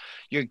now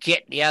you're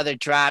getting the other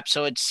drop.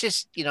 So it's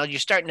just, you know, you're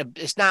starting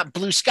to, it's not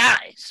blue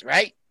skies,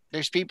 right?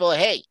 There's people,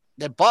 hey,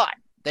 they bought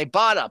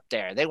up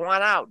there. They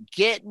want out.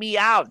 Get me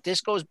out.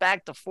 This goes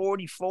back to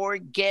 44.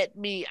 Get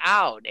me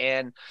out.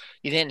 And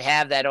you didn't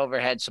have that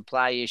overhead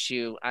supply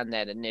issue on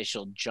that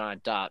initial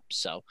jaunt up.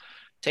 So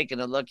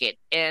taking a look at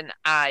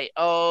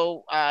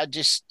NIO,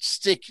 just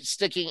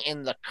sticking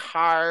in the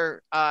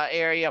car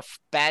area.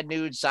 Bad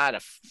news out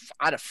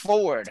of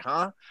Ford,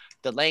 huh?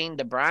 Delaying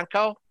the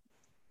Bronco.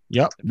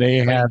 Yep,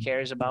 they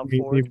cares about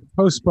Ford. They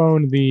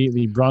postponed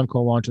the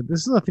Bronco launch.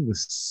 This is, I think, the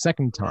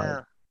second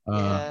time.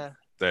 Yeah.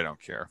 They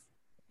don't care.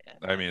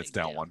 I mean, it's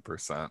down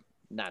 1%.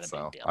 Not a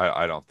big deal.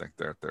 I don't think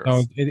they're.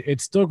 No,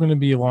 it's still going to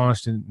be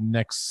launched in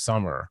next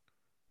summer.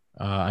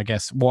 I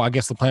guess. Well, I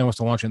guess the plan was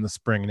to launch in the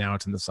spring. Now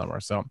it's in the summer,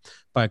 so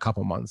by a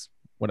couple months,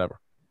 whatever.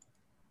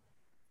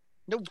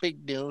 No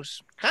big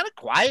news. Kind of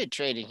quiet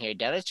trading here,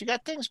 Dennis. You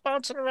got things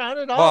bouncing around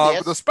at all.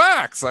 Well, the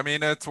SPACs. I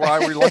mean, it's why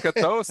we look at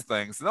those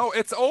things. No,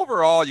 it's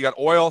overall. You got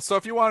oil. So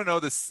if you want to know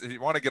this, if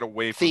you want to get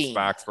away from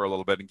SPACs for a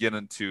little bit and get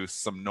into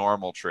some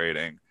normal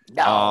trading.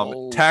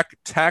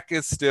 Tech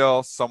is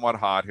still somewhat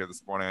hot here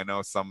this morning. I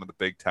know some of the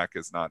big tech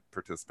is not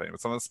participating,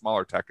 but some of the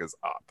smaller tech is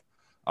up.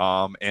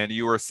 And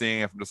you were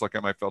seeing, if I'm just looking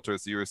at my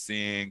filters, you were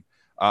seeing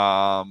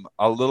a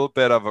little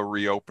bit of a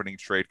reopening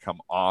trade come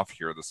off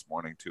here this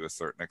morning to a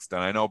certain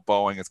extent. I know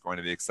Boeing is going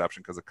to be the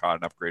exception because it caught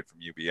an upgrade from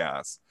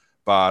UBS,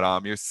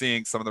 but you're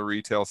seeing some of the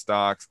retail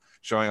stocks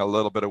showing a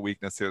little bit of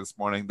weakness here this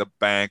morning. The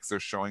banks are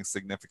showing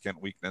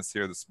significant weakness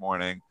here this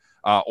morning.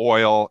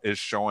 Oil is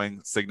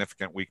showing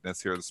significant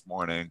weakness here this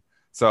morning.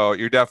 So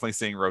you're definitely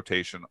seeing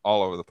rotation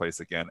all over the place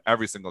again.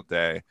 Every single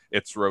day,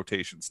 it's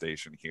rotation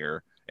station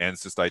here. And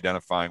it's just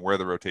identifying where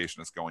the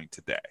rotation is going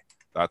today.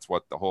 That's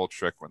what the whole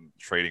trick when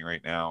trading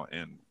right now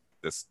in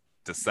this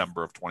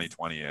December of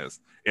 2020 is.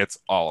 It's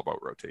all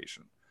about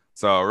rotation.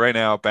 So right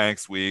now,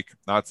 banks week,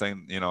 not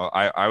saying, you know,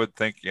 I would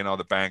think, you know,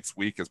 the banks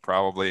week is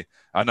probably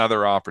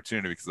another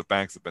opportunity because the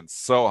banks have been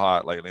so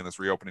hot lately and this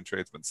reopening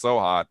trade's been so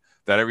hot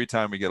that every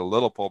time we get a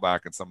little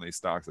pullback in some of these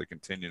stocks, they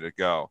continue to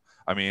go.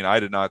 I mean, I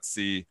did not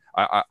see,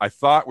 I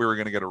thought we were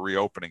going to get a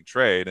reopening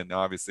trade. And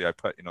obviously I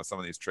put, you know, some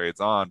of these trades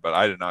on, but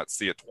I did not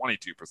see a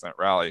 22%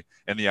 rally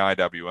in the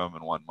IWM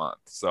in 1 month.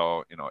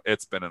 So, you know,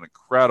 it's been an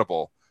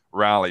incredible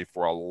rally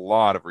for a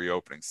lot of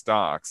reopening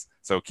stocks.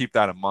 So keep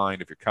that in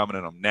mind. If you're coming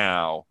in them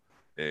now,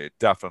 they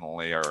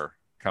definitely are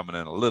coming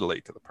in a little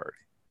late to the party.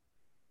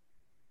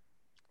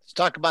 Let's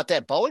talk about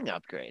that Boeing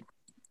upgrade.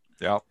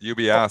 Yeah,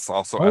 UBS,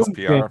 also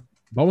SPR.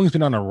 Boeing's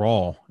been on a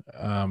roll.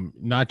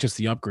 Not just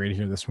the upgrade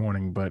here this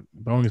morning, but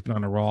Boeing's been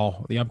on a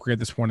roll. The upgrade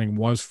this morning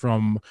was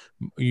from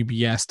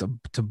UBS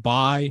to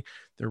buy.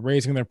 They're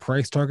raising their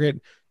price target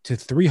to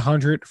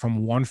 300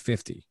 from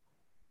 150.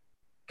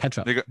 Catch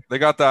up. They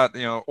got that,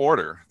 you know,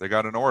 order. They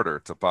got an order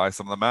to buy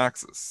some of the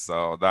Maxes.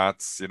 So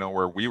that's, you know,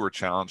 where we were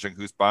challenging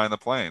who's buying the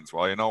planes.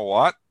 Well, you know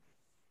what?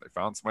 They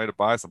found somebody to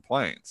buy some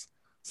planes.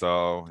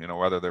 So, you know,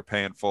 whether they're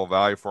paying full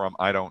value for them,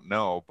 I don't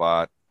know.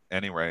 But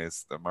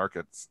anyways, the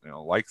market's, you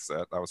know, likes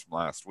it. That was from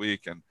last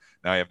week. And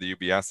now you have the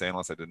UBS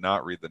analyst. I did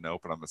not read the note,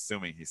 but I'm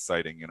assuming he's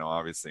citing, you know,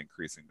 obviously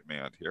increasing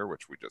demand here,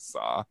 which we just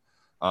saw.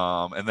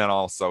 And then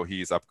also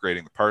he's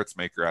upgrading the parts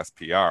maker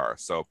SPR.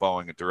 So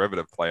Boeing, a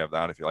derivative play of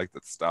that, if you like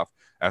that stuff,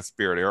 as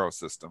Spirit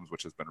Aerosystems,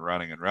 which has been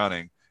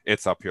running,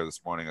 it's up here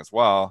this morning as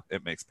well.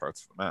 It makes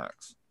parts of the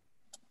max.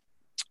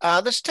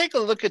 Let's take a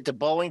look at the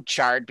Boeing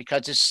chart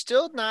because it's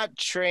still not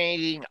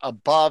trading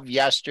above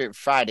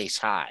Friday's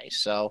high.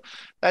 So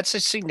that's a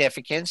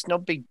significance. No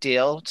big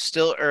deal. It's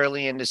still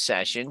early in the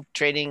session,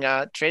 trading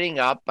up.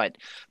 But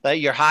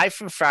your high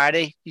from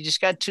Friday, you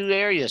just got two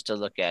areas to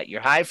look at. Your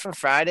high from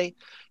Friday,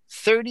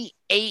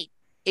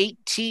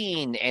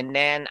 38.18, and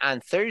then on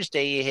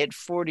Thursday you hit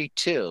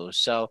 42.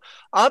 So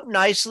up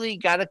nicely.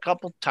 Got a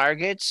couple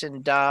targets,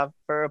 and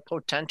for a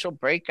potential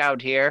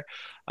breakout here.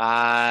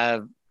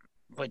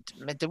 But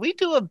did we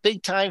do a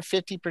big time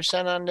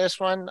 50% on this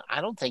one? I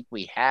don't think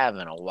we have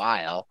in a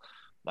while.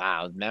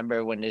 Wow.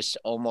 Remember when this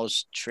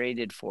almost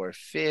traded for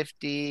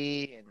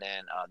 50 and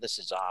then this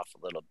is off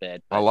a little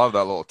bit. But, I love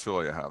that little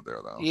tool you have there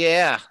though.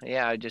 Yeah.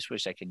 I just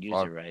wish I could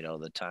use it right all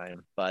the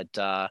time. But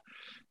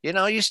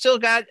you still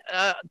got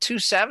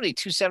 270,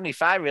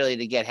 275 really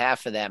to get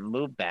half of that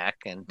move back.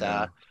 And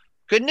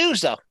good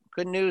news though.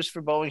 Good news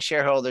for Boeing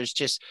shareholders.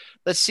 Just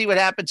let's see what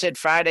happens at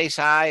Friday's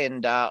high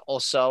and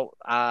also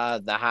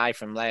the high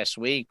from last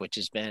week, which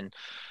has been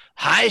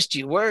highest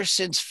you were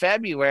since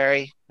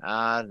February.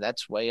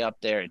 That's way up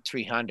there at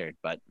 300.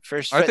 But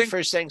first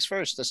things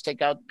first, let's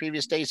take out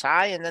previous day's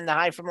high and then the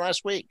high from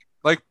last week.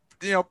 Put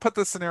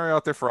the scenario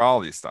out there for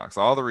all these stocks,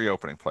 all the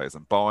reopening plays,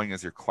 and Boeing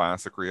is your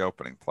classic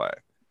reopening play.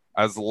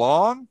 As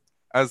long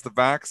as the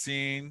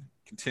vaccine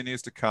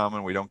continues to come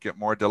and we don't get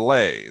more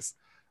delays,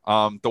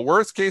 the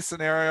worst case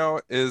scenario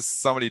is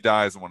somebody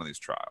dies in one of these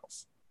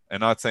trials. And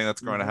not saying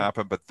that's going to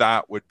happen, but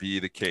that would be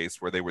the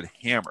case where they would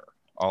hammer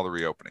all the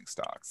reopening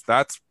stocks.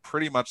 That's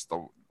pretty much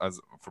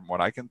from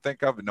what I can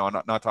think of. No, I'm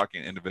not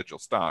talking individual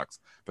stocks,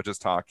 but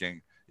just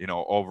talking,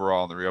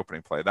 overall in the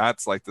reopening play.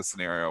 That's like the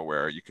scenario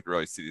where you could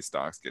really see these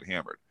stocks get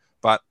hammered.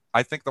 But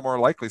I think the more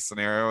likely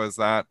scenario is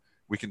that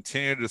we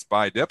continue to just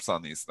buy dips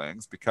on these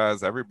things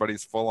because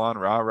everybody's full on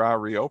rah-rah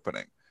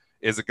reopening.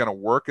 Is it going to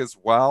work as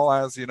well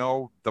as,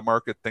 the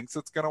market thinks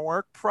it's going to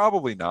work?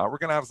 Probably not. We're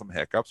going to have some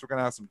hiccups. We're going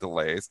to have some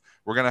delays.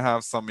 We're going to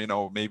have some,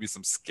 maybe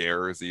some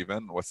scares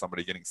even with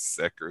somebody getting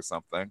sick or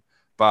something.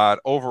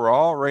 But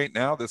overall, right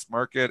now, this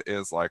market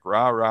is like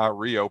rah-rah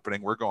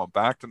reopening. We're going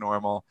back to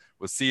normal.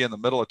 We'll see you in the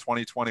middle of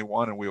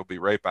 2021, and we'll be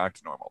right back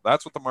to normal.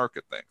 That's what the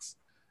market thinks.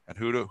 And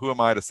who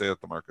am I to say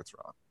that the market's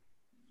wrong?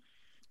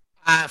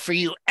 For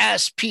you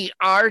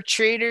SPR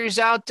traders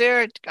out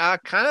there,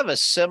 kind of a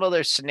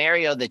similar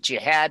scenario that you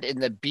had in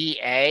the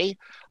BA,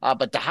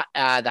 but the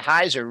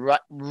highs are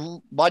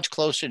much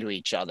closer to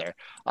each other.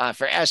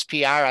 For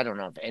SPR, I don't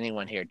know if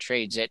anyone here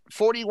trades it.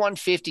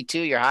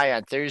 41.52, your high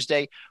on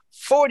Thursday.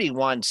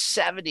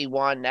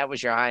 41.71, that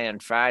was your high on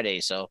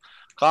Friday. So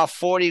call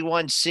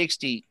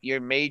 41.60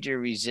 your major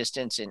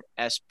resistance in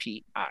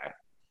SPR.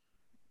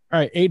 All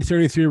right,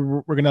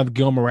 8:33. We're going to have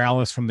Gil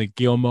Morales from the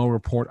Gilmo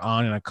Report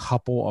on in a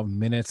couple of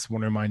minutes. I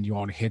want to remind you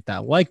all to hit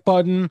that like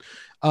button.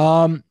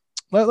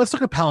 Let's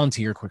look at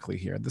Palantir quickly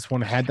here. This one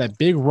had that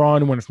big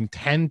run, went from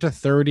 10 to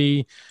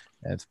 30.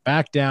 It's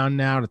back down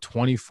now to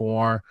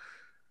 24.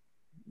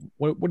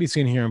 What are you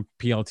seeing here in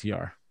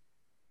PLTR?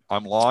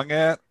 I'm long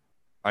it.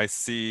 I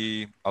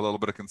see a little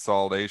bit of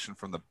consolidation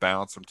from the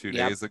bounce from 2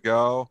 days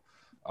ago.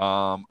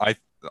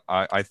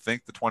 I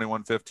think the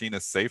 21.15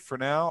 is safe for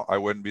now. I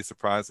wouldn't be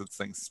surprised if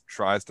things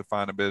tries to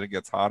find a bit and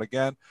gets hot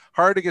again.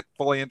 Hard to get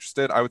fully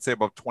interested. I would say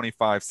about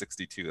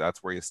 25.62.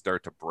 That's where you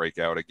start to break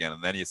out again,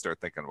 and then you start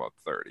thinking about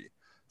 30.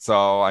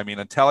 So,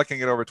 until I can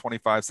get over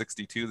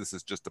 25.62, this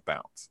is just a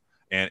bounce.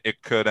 And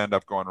it could end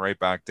up going right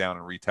back down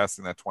and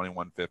retesting that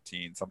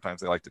 21.15.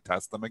 Sometimes they like to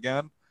test them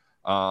again.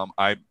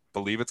 I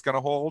believe it's going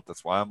to hold.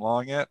 That's why I'm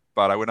long it.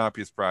 But I would not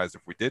be surprised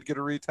if we did get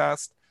a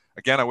retest.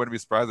 Again, I wouldn't be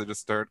surprised if they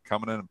just start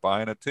coming in and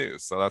buying it too.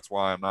 So that's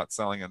why I'm not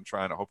selling and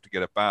trying to hope to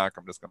get it back.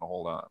 I'm just going to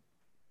hold on.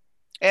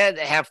 And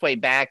halfway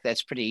back,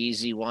 that's pretty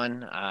easy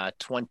one.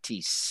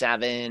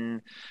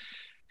 27,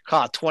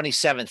 call it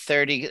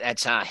 27.30.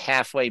 That's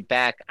halfway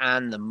back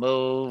on the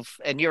move.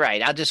 And you're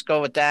right. I'll just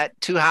go with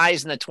that. Two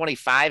highs in the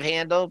 25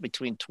 handle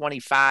between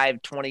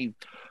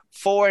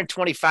 25.24 and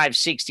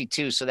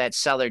 25.62. So that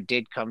seller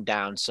did come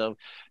down. So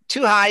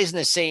two highs in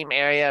the same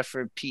area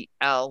for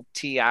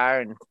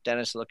PLTR, and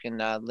Dennis looking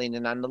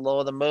leaning on the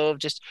low of the move.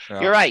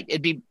 You're right.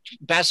 It'd be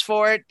best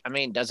for it.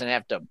 Doesn't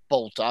have to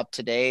bolt up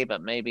today,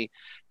 but maybe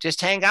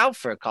just hang out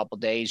for a couple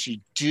days.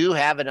 You do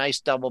have a nice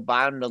double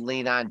bottom to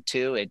lean on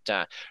too at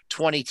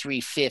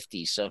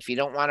 23.50. So if you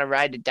don't want to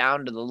ride it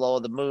down to the low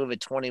of the move at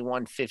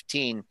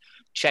 21.15,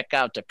 check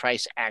out the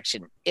price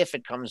action if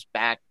it comes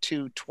back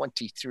to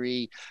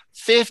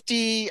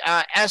 23.50.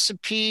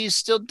 S&P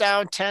still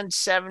down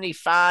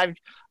 10.75.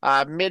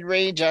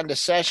 Mid-range on the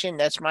session.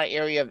 That's my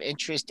area of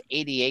interest,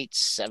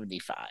 88.75.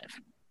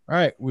 All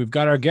right, we've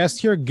got our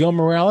guest here, Gil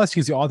Morales.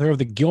 He's the author of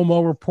the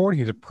Gilmo Report.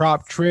 He's a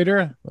prop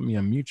trader. Let me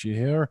unmute you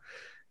here.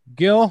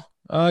 Gil,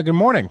 good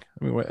morning.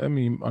 Let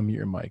me unmute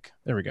your mic.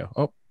 There we go.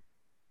 Oh,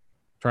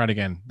 try it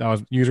again. That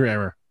was user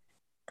error.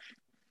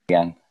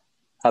 Again.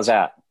 How's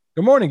that?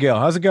 Good morning, Gil.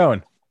 How's it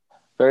going?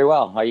 Very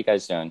well. How are you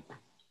guys doing?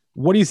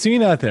 What are you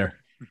seeing out there?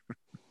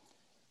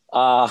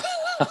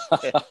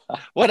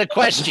 What a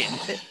question.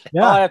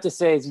 All I have to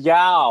say is,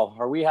 yow,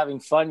 are we having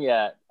fun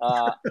yet?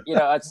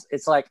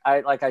 It's like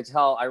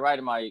I write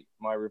in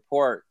my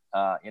report,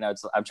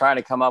 I'm trying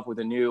to come up with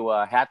a new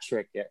hat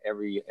trick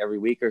every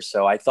week or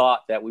so. I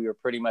thought that we were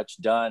pretty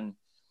much done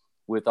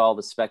with all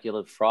the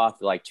speculative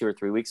froth like 2 or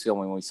 3 weeks ago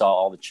when we saw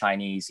all the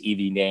Chinese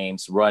EV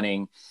names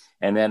running,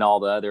 and then all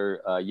the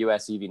other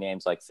US EV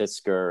names like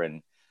Fisker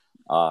and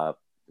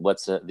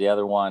what's the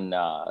other one?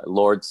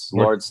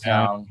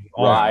 Lordstown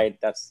Ride.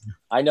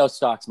 I know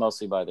stocks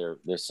mostly by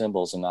their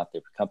symbols and not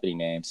their company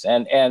names.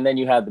 And then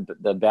you have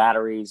the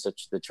batteries,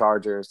 the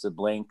chargers, the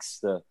blinks,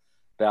 the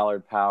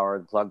Ballard power,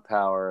 the plug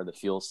power, the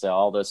fuel cell,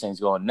 all those things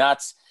going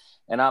nuts.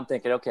 And I'm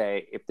thinking,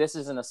 okay, if this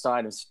isn't a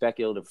sign of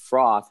speculative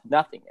froth,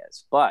 nothing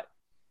is. But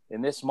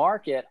in this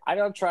market, I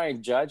don't try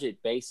and judge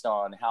it based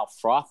on how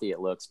frothy it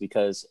looks,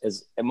 because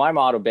my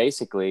motto,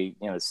 basically,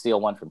 steal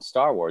one from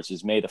Star Wars,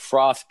 is may the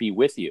froth be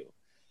with you.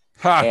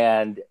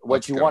 And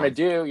what you want to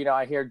do,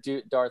 I hear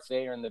Darth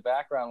Vader in the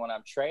background when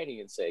I'm trading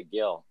and say,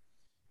 Gil,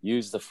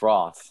 use the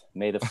froth.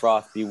 May the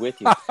froth be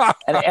with you.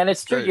 and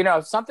it's true.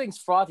 If something's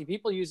frothy,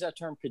 people use that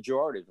term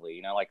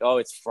pejoratively, like, oh,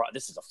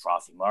 this is a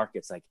frothy market.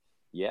 It's like,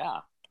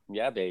 yeah,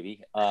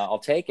 baby. I'll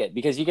take it,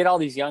 because you get all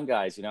these young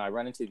guys, I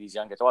run into these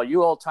young guys. Well,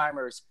 you old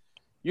timers,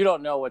 you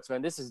don't know what's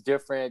going. This is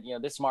different.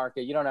 This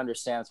market, you don't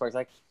understand. So it's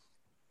like,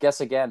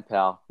 guess again,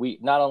 pal.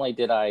 Not only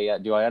do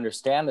I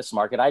understand this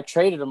market, I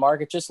traded a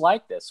market just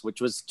like this, which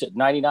was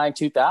 99,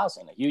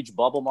 2000, a huge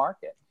bubble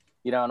market,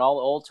 and all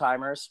the old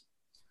timers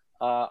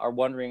are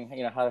wondering,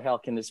 how the hell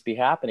can this be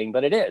happening?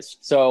 But it is.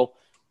 So,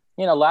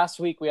 last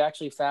week we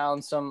actually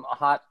found some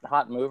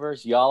hot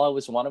movers. Yalla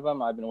was one of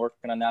them. I've been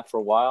working on that for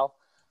a while.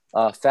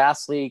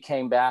 Fastly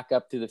came back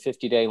up to the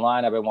 50-day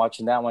line. I've been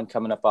watching that one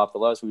coming up off the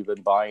lows. We've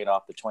been buying it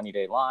off the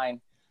 20-day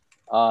line.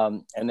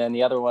 And then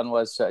the other one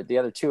was the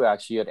other two,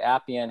 actually. You had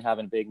Appian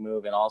having a big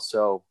move, and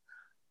also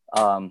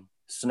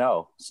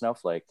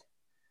Snowflake,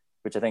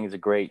 which I think is a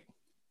great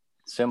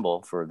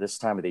symbol for this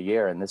time of the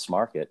year in this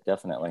market,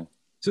 definitely.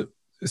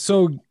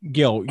 So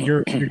Gil,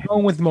 you're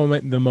going with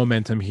the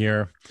momentum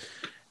here.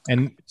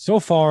 And so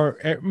far,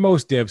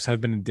 most dips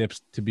have been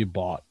dips to be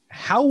bought.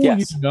 How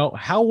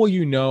will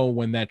you know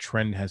when that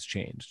trend has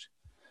changed?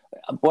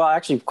 Well,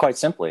 actually, quite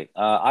simply,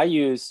 I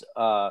use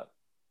they're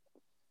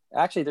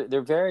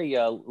very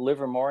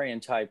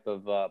Livermorean type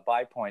of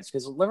buy points,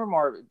 because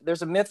Livermore,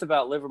 there's a myth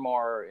about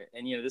Livermore,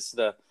 and this is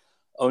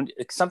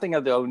something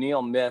of the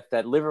O'Neill myth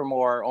that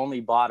Livermore only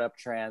bought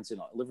uptrends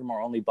and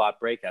Livermore only bought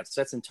breakouts.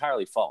 That's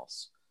entirely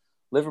false.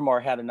 Livermore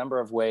had a number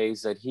of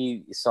ways that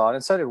he saw it,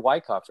 and so did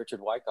Wyckoff, Richard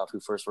Wyckoff,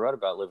 who first wrote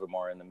about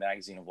Livermore in the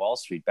Magazine of Wall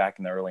Street back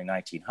in the early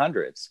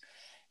 1900s.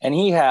 And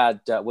he had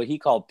what he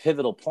called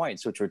pivotal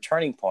points, which were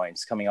turning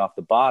points coming off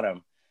the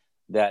bottom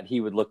that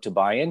he would look to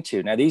buy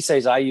into. Now, these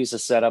days I use a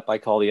setup I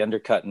call the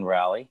undercut and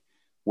rally,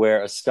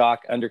 where a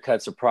stock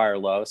undercuts a prior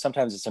low.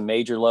 Sometimes it's a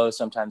major low,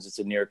 sometimes it's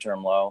a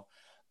near-term low.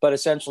 But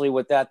essentially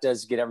what that does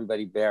is get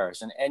everybody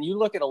bearish. And you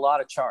look at a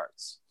lot of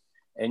charts,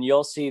 and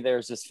you'll see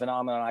there's this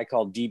phenomenon I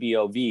call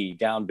DBOV,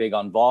 down big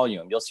on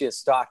volume. You'll see a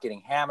stock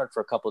getting hammered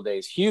for a couple of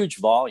days, huge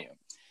volume,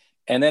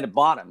 and then it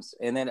bottoms,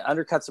 and then it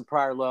undercuts the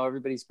prior low.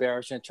 Everybody's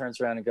bearish, and it turns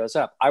around and goes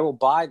up. I will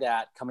buy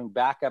that coming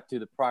back up to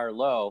the prior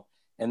low,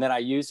 and then I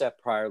use that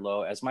prior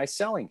low as my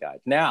selling guide.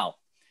 Now,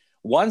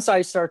 once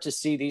I start to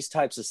see these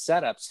types of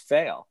setups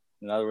fail,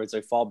 in other words,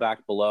 they fall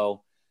back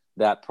below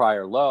that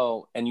prior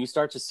low, and you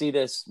start to see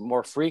this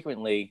more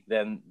frequently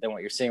than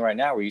what you're seeing right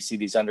now, where you see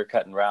these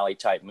undercut and rally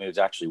type moves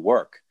actually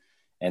work.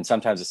 And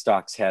sometimes the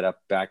stocks head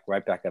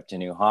right back up to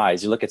new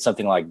highs. You look at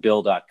something like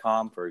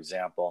Bill.com, for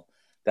example.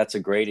 That's a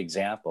great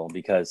example,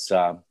 because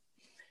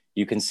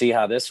you can see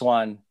how this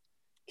one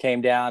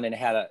came down and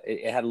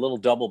it had a little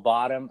double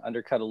bottom,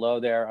 undercut a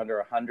low there under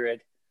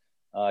 100.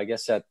 I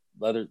guess that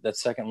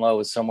second low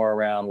was somewhere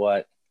around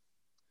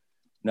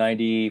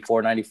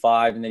 94,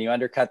 95, and then you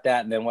undercut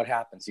that, and then what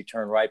happens? You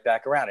turn right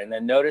back around, and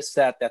then notice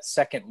that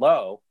second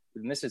low,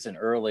 and this is in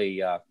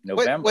early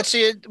November. What's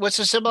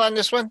the symbol on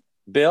this one?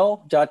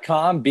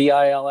 Bill.com,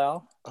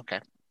 BILL.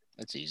 Okay,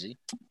 that's easy.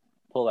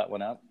 Pull that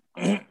one up.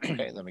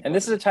 Okay, let me. And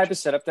this is a type of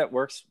setup that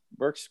works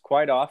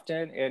quite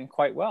often and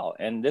quite well,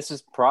 and this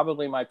is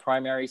probably my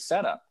primary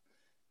setup.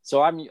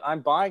 So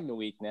I'm buying the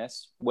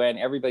weakness when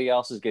everybody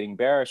else is getting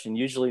bearish, and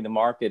usually the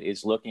market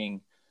is looking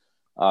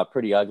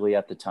pretty ugly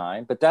at the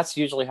time, but that's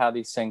usually how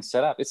these things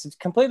set up. It's a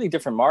completely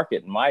different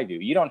market in my view.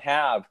 You don't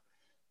have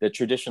the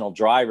traditional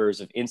drivers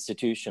of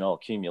institutional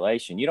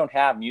accumulation. You don't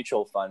have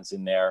mutual funds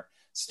in there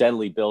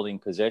steadily building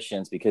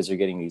positions because they're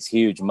getting these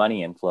huge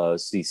money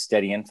inflows, these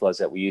steady inflows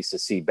that we used to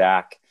see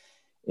back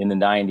in the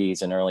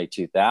 90s and early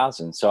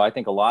 2000s. So I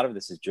think a lot of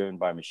this is driven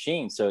by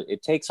machines. So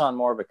it takes on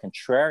more of a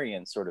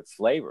contrarian sort of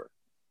flavor.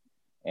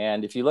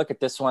 And if you look at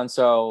this one,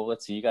 so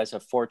let's see, you guys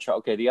have 4 charts.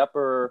 Okay, the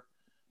upper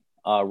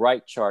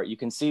right chart, you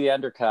can see the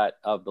undercut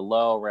of the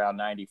low around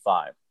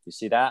 95. You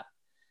see that?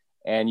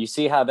 And you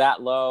see how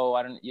that low,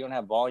 you don't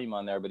have volume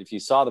on there, but if you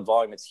saw the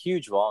volume, it's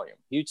huge volume,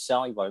 huge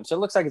selling volume. So it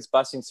looks like it's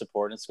busting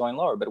support and it's going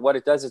lower. But what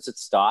it does is it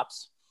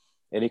stops.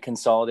 and it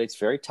consolidates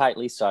very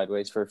tightly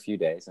sideways for a few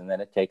days, and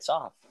then it takes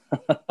off.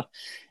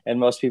 And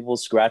most people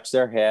scratch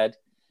their head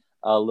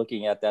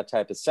looking at that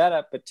type of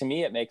setup. But to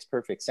me, it makes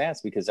perfect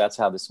sense because that's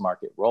how this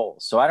market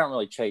rolls. So I don't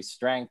really chase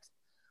strength.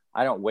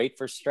 I don't wait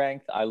for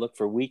strength. I look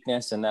for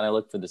weakness, and then I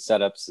look for the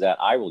setups that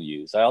I will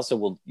use. I also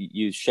will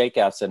use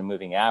shakeouts at a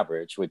moving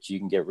average, which you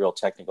can get real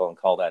technical and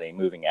call that a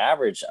moving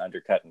average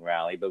undercut and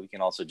rally, but we can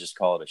also just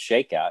call it a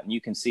shakeout. And you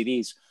can see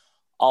these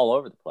all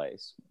over the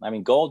place. I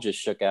mean, gold just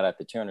shook out at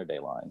the 200-day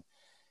line.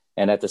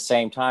 And at the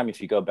same time, if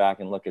you go back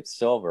and look at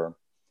silver,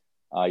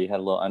 you had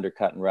a little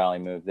undercut and rally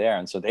move there.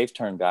 And so they've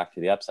turned back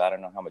to the upside. I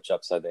don't know how much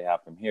upside they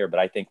have from here,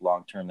 but I think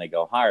long-term they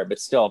go higher. But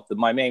still,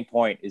 my main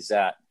point is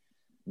that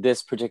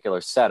this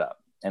particular setup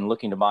and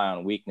looking to buy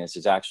on weakness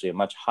is actually a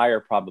much higher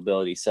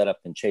probability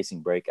setup than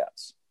chasing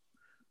breakouts.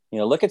 You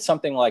know, look at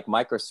something like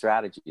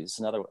MicroStrategy. This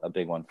is a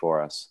big one for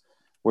us.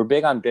 We're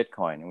big on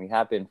Bitcoin, and we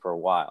have been for a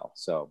while.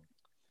 So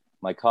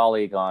my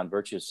colleague on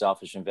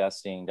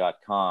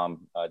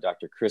virtueofselfishinvesting.com,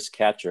 Dr. Chris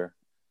Ketcher,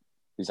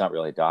 who's not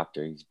really a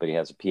doctor, but he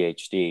has a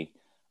PhD,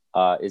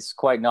 is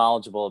quite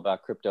knowledgeable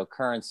about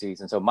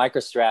cryptocurrencies. And so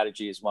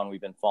MicroStrategy is one we've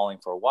been following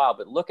for a while.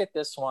 But look at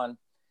this one.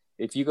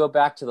 If you go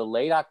back to the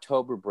late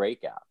October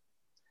breakout,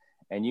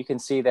 and you can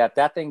see that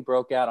that thing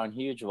broke out on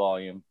huge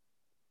volume,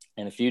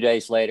 and a few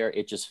days later,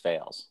 it just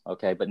fails.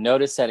 Okay, but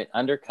notice that it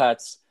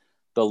undercuts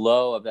the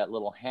low of that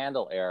little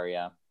handle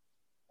area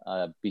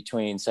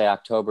between, say,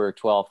 October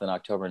 12th and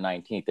October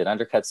 19th. It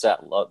undercuts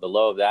the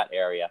low of that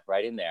area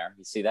right in there.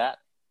 You see that?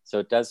 So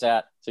it does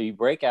that. So you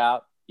break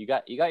out. You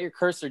got your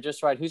cursor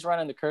just right. Who's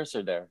running the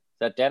cursor there? Is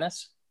that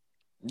Dennis?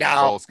 No,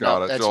 Joel's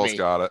got it. that's Joel's me.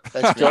 got it.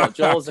 That's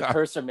Joel's a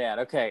cursor man.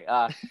 Okay.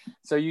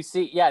 So you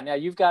see, now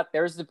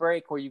there's the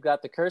break where you've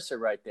got the cursor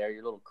right there,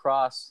 your little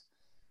cross.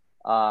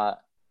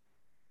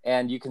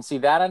 And you can see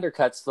that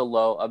undercuts the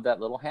low of that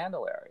little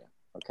handle area.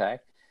 Okay.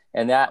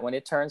 And that when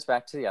it turns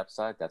back to the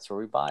upside, that's where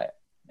we buy it.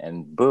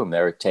 And boom,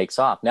 there it takes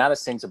off. Now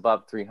this thing's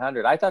above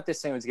 300. I thought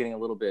this thing was getting a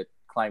little bit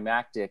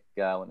climactic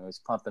when it was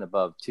pumping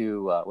above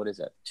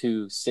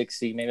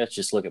 260. Maybe let's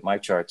just look at my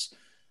charts.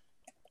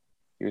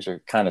 Yours are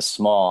kind of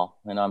small,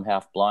 and I'm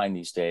half blind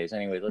these days.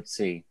 Anyway, let's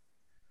see.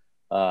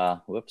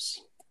 Whoops.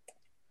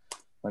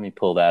 Let me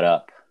pull that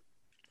up.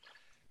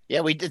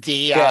 Yeah, we did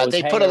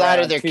they put a lot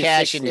of their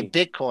cash into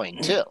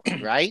Bitcoin too,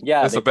 right?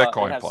 Yeah, it's a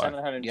Bitcoin play.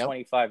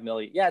 725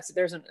 million. Yeah,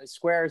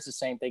 Square is the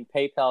same thing.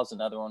 PayPal is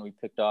another one we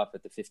picked off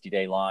at the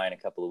 50-day line a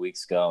couple of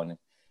weeks ago, and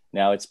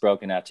now it's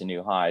broken out to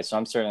new highs. So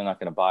I'm certainly not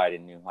going to buy it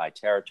in new high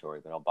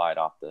territory, but I'll buy it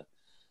off the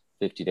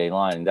 50-day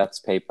line, and that's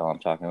PayPal I'm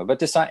talking about. But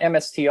this on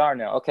MSTR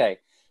now, okay.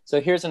 So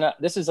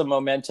this is a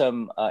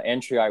momentum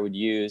entry I would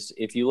use.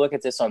 If you look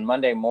at this on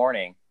Monday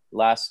morning,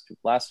 last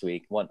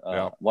week, 1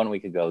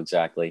 week ago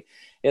exactly,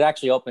 it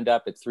actually opened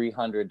up at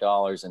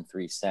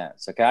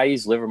 $300.03. Okay, I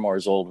use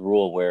Livermore's old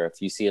rule where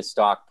if you see a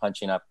stock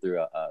punching up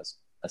through a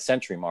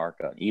century mark,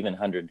 even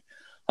 $100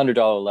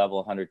 level,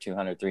 100,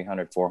 200,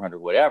 300, 400,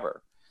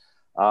 whatever,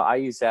 I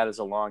use that as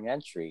a long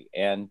entry.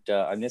 And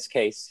in this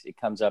case, it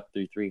comes up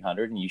through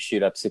 300 and you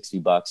shoot up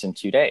 $60 in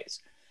 2 days.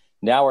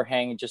 Now we're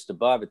hanging just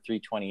above at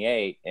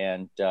 328,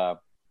 and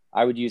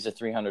I would use a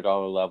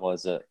 $300 level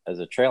as a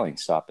trailing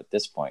stop at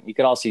this point. You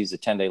could also use a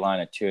 10-day line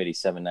at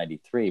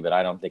 287.93, but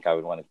I don't think I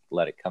would want to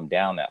let it come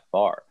down that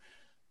far.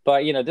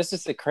 But, this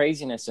is the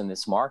craziness in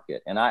this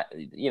market. And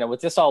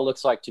what this all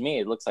looks like to me,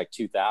 it looks like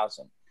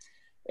 2000.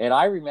 And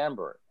I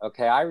remember,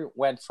 okay, I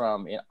went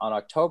from on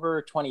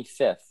October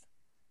 25th,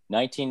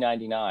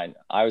 1999,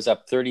 I was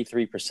up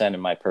 33%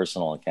 in my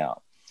personal account.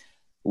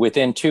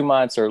 Within 2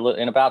 months or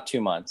in about 2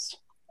 months,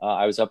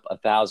 I was up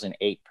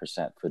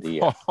 1,008% for the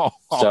year.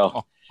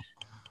 So,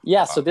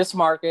 so this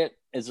market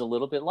is a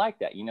little bit like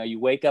that. You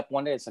wake up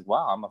one day, it's like,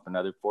 wow, I'm up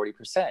another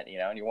 40%,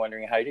 and you're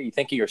wondering how you do. You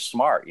think you're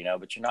smart,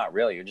 but you're not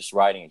really. You're just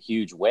riding a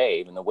huge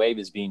wave, and the wave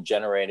is being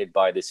generated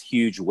by this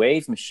huge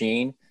wave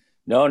machine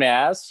known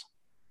as,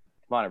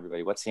 come on,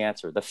 everybody, what's the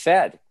answer? The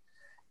Fed.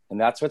 And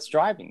that's what's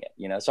driving it,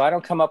 So I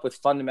don't come up with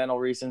fundamental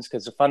reasons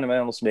because the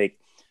fundamentals make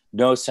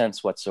no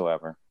sense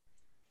whatsoever.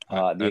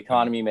 The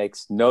economy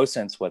makes no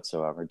sense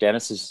whatsoever.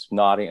 Dennis is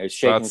nodding,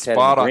 shaking his head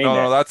in agreement.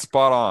 No, that's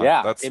spot on.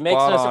 Yeah, that's it makes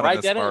no sense, right,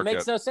 Dennis? Market. It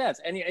makes no sense.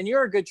 And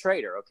you're a good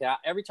trader, okay?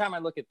 Every time I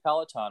look at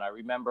Peloton, I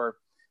remember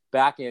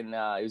back in,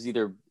 it was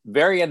either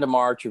very end of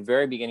March or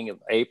very beginning of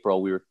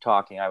April, we were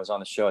talking. I was on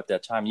the show at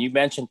that time. You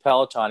mentioned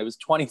Peloton. It was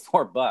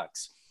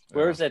 $24.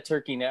 Where is that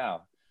turkey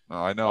now?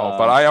 Oh, I know,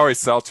 but I always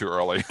sell too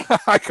early.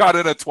 I got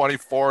it at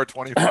 $24,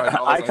 $25.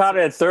 I caught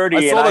it at 30,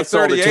 I and I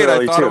sold it too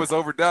early. I thought it was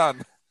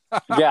overdone.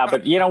 Yeah,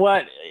 but you know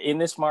what? In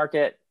this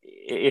market,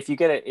 if you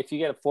get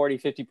a 40,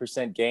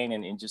 50% gain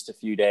in just a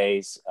few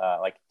days,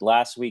 like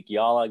last week,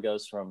 Yalla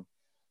goes from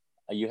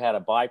you had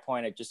a buy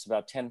point at just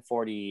about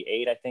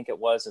 10:48, I think it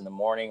was, in the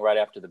morning, right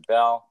after the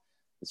bell.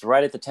 It's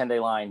right at the 10-day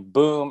line,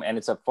 boom, and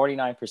it's up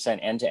 49%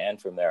 end to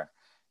end from there.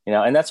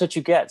 And that's what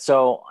you get.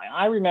 So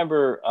I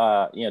remember,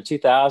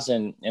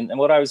 2000, and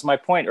my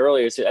point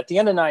earlier is at the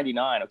end of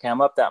 99, okay,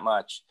 I'm up that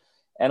much.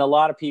 And a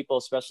lot of people,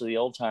 especially the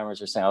old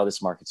timers, are saying, oh,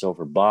 this market's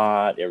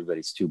overbought.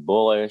 Everybody's too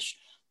bullish.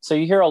 So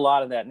you hear a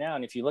lot of that now.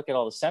 And if you look at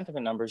all the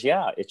sentiment numbers,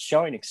 yeah, it's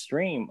showing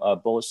extreme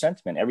bullish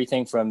sentiment.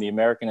 Everything from the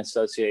American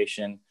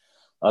Association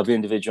of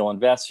Individual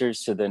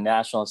Investors to the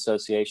National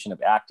Association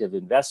of Active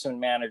Investment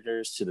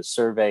Managers to the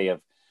survey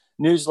of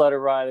newsletter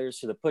writers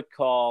to the put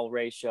call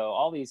ratio,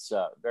 all these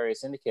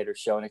various indicators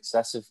show an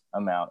excessive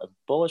amount of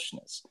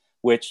bullishness,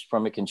 which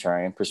from a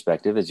contrarian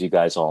perspective, as you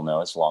guys all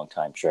know as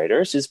longtime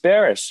traders, is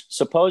bearish,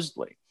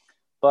 supposedly.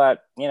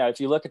 But, if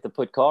you look at the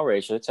put call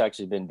ratio, it's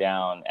actually been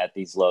down at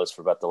these lows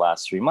for about the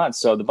last 3 months.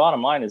 So the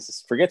bottom line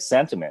is forget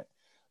sentiment.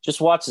 Just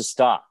watch the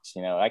stocks.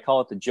 I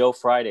call it the Joe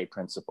Friday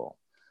principle.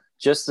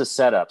 Just the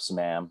setups,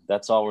 ma'am.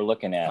 That's all we're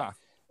looking at. Huh.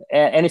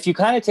 And if you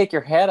kind of take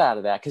your head out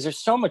of that, because there's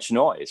so much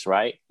noise,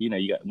 right? You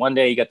got one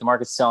day you got the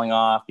market selling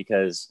off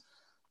because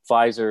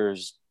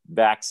Pfizer's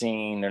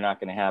vaccine, they're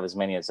not going to have as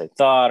many as they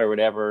thought or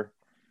whatever.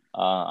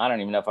 I don't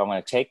even know if I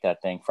want to take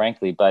that thing,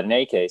 frankly. But in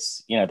any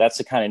case, that's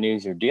the kind of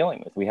news you're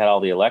dealing with. We had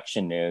all the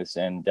election news,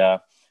 and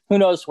who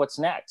knows what's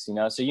next,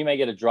 So you may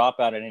get a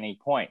dropout at any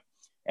point.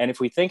 And if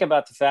we think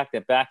about the fact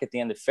that back at the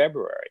end of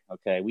February,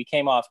 okay, we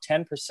came off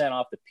 10%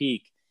 off the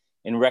peak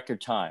in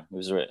record time. It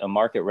was a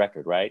market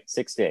record, right?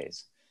 6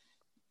 days.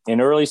 In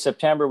early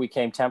September, we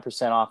came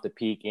 10% off the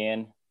peak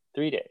in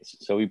 3 days.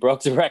 So we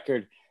broke the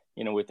record,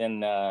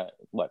 within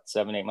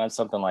 7-8 months,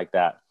 something like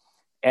that.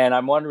 And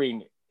I'm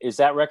wondering, is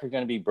that record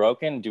going to be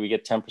broken? Do we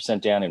get 10%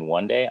 down in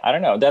 1 day? I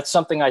don't know. That's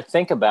something I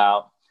think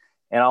about,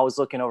 and I was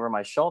looking over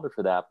my shoulder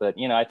for that. But,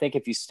 I think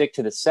if you stick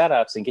to the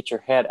setups and get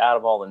your head out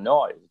of all the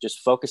noise, just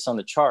focus on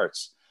the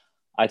charts,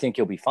 I think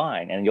you'll be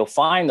fine. And you'll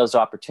find those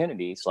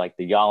opportunities like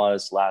the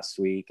Yalas last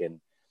week and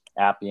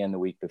Appian the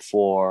week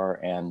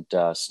before and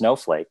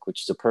Snowflake,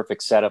 which is a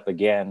perfect setup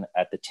again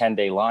at the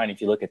 10-day line.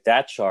 If you look at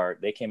that chart,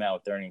 they came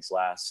out with earnings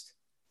last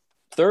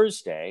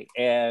Thursday,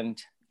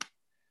 and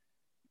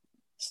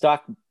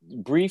stock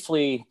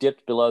briefly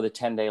dipped below the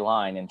 10-day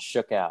line and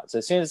shook out. So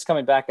as soon as it's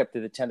coming back up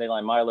to the 10-day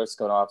line, my alert's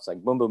going off. It's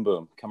like boom, boom,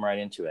 boom, come right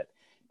into it.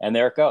 And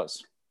there it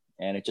goes.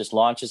 And it just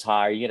launches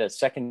higher. You get a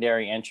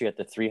secondary entry at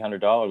the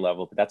 $300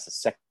 level, but that's the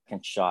second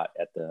shot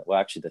at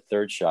the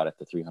third shot at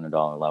the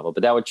 $300 level.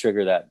 But that would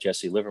trigger that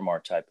Jesse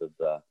Livermore type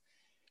of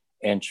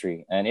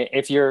entry. And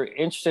if you're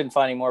interested in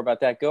finding more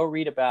about that, go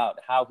read about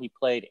how he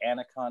played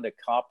Anaconda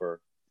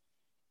Copper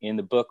in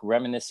the book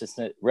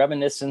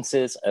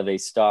Reminiscences of a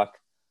Stock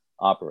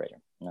Operator.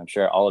 And I'm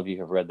sure all of you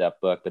have read that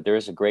book, but there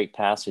is a great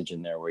passage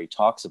in there where he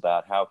talks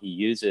about how he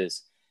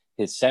uses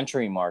his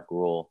century mark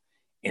rule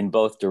in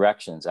both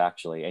directions,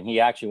 actually. And he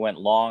actually went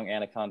long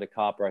Anaconda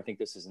Copper. I think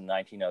this is in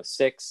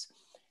 1906.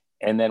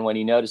 And then when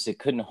he noticed it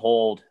couldn't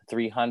hold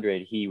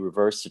 300, he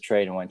reversed the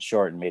trade and went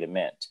short and made a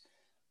mint.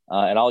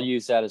 And I'll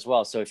use that as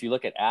well. So if you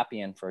look at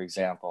Appian, for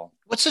example.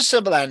 What's the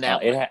symbol on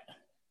that?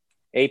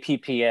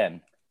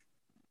 APPN.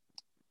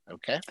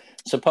 Okay.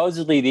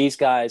 Supposedly, these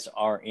guys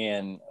are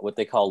in what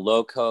they call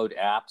low-code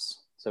apps.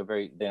 So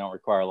they don't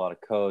require a lot of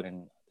code.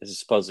 And this is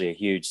supposedly a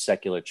huge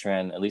secular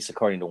trend, at least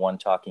according to one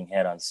talking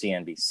head on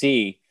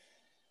CNBC.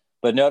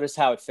 But notice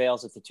how it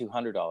fails at the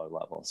 $200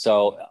 level.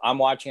 So I'm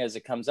watching as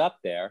it comes up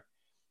there.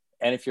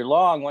 And if you're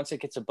long, once it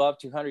gets above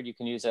 200, you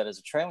can use that as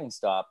a trailing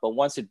stop. But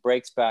once it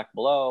breaks back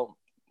below,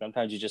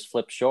 sometimes you just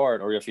flip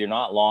short. Or if you're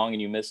not long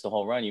and you miss the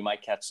whole run, you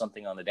might catch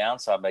something on the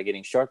downside by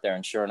getting short there.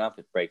 And sure enough,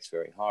 it breaks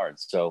very hard.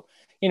 So,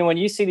 when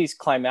you see these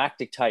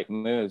climactic type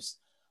moves,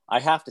 I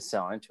have to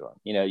sell into them.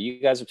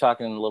 You guys were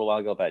talking a little while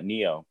ago about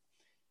NEO,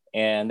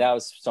 and that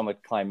was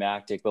somewhat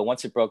climactic. But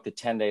once it broke the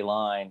 10-day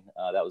line,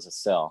 that was a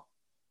sell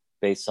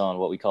based on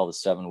what we call the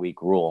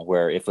 7-week rule,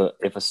 where if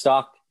a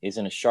stock is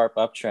in a sharp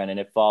uptrend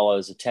and it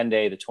follows the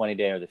 10-day, the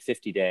 20-day, or the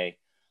 50-day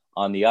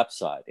on the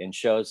upside and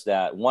shows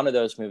that one of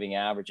those moving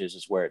averages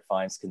is where it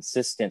finds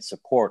consistent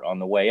support on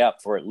the way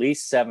up for at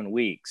least 7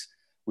 weeks,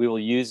 we will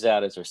use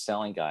that as our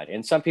selling guide.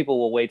 And some people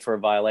will wait for a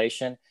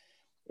violation.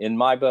 In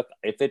my book,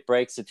 if it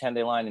breaks the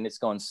 10-day line and it's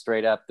going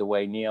straight up the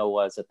way NEO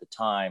was at the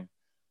time,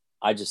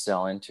 I just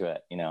sell into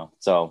it,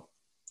 So,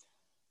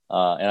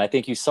 and I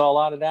think you saw a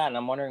lot of that, and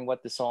I'm wondering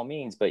what this all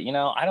means. But,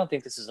 I don't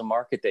think this is a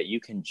market that you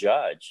can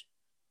judge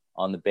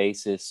on the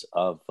basis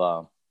of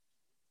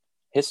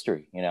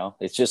history.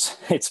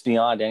 It's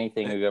beyond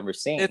anything we've ever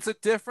seen. It's a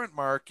different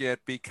market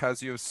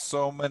because you have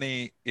so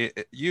many,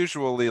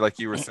 usually, like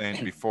you were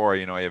saying before,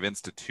 you have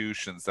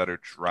institutions that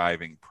are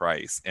driving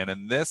price. And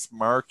in this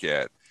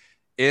market,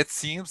 it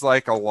seems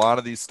like a lot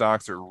of these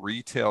stocks are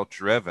retail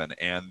driven,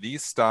 and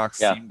these stocks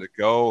seem to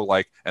go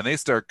and they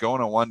start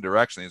going in one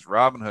direction. These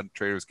Robinhood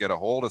traders get a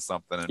hold of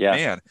something,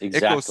 and it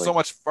goes so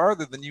much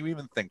farther than you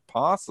even think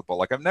possible.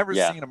 Like I've never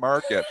seen a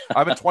market.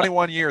 I've been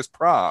 21 years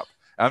prop.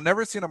 I've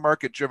never seen a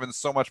market driven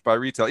so much by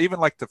retail. Even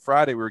like to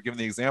Friday, we were giving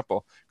the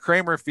example.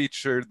 Kramer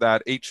featured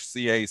that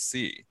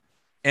HCAC,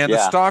 and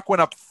the stock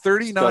went up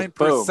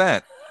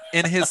 39%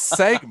 in his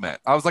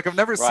segment. I was like, I've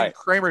never seen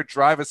Kramer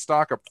drive a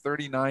stock up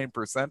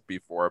 39%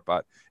 before,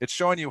 but it's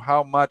showing you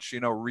how much,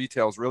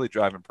 retail is really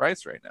driving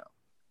price right now.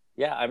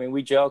 Yeah, I mean,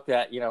 we joke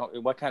that,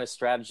 what kind of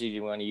strategy do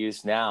you want to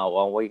use now?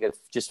 Well, we could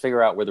just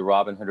figure out where the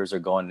Robin Hooders are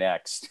going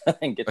next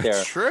and get there.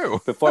 It's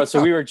true. Before.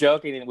 So we were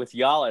joking with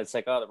Yala. It's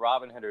like, oh, the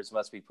Robin Hooders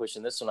must be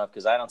pushing this one up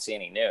because I don't see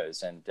any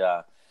news. And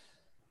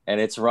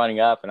it's running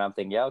up. And I'm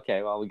thinking, yeah,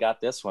 okay, well, we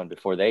got this one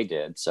before they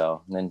did.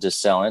 So then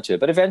just sell into it.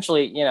 But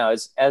eventually,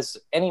 as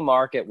any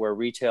market where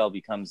retail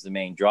becomes the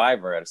main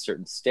driver at a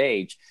certain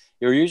stage,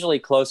 you're usually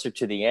closer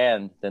to the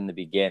end than the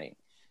beginning.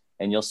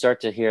 And you'll start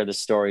to hear the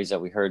stories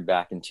that we heard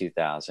back in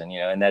 2000,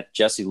 and that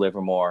Jesse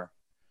Livermore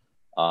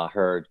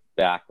heard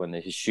back when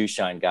his shoe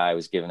shine guy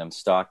was giving him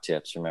stock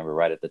tips, remember,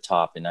 right at the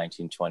top in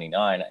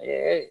 1929.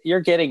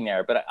 You're getting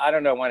there, but I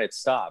don't know when it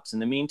stops.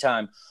 In the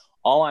meantime,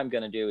 all I'm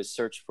going to do is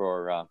search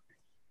for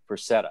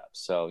setups.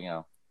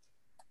 So,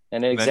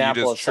 an and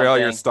example then you just trail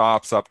your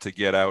stops up to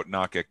get out and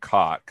not get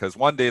caught. Because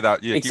one day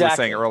that you were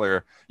saying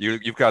earlier,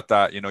 you've got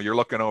that, you're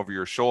looking over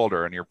your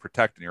shoulder and you're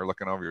protecting, you're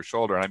looking over your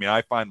shoulder. And I mean,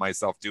 I find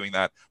myself doing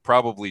that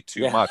probably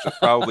too much. It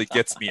probably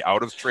gets me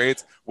out of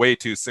trades way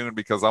too soon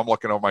because I'm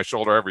looking over my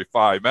shoulder every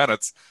 5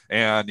 minutes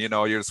and,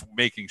 you're just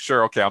making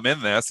sure, okay, I'm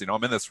in this,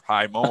 I'm in this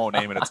high Momo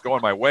name and it's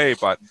going my way,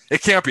 but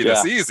it can't be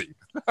this easy.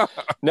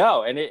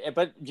 No,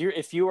 but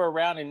if you were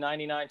around in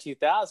 99,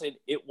 2000,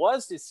 it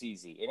was this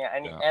easy,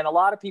 and a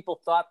lot of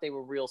people thought they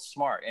were real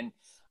smart. And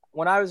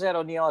when I was at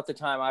O'Neill at the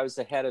time, I was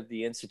the head of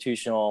the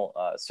Institutional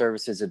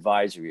Services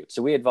Advisory Group.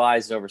 So we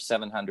advised over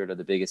 700 of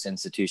the biggest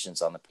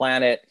institutions on the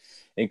planet,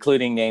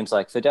 including names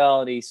like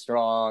Fidelity,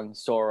 Strong,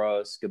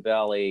 Soros,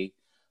 Gabelli,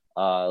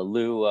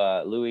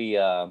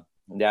 Louis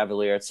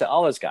Navalier, so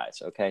all those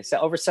guys. Okay, so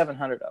over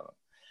 700 of them,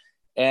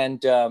 and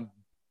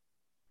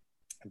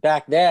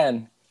back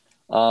then.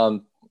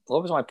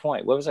 What was my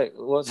point? What was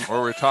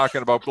Where we're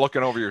talking about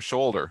looking over your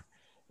shoulder.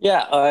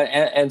 Yeah.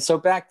 And so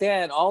back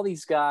then, all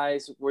these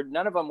guys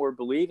none of them were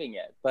believing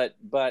it, but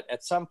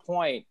at some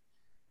point,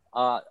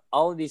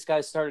 all of these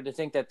guys started to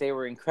think that they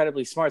were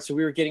incredibly smart. So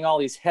we were getting all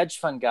these hedge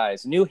fund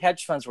guys, new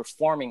hedge funds were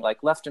forming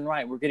like left and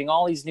right. We're getting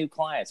all these new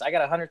clients. I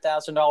got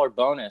 $100,000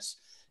 bonus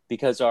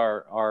because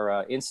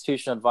our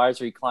institutional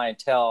advisory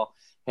clientele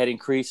had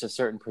increased a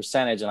certain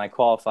percentage and I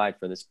qualified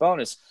for this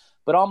bonus.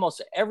 But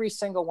almost every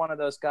single one of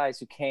those guys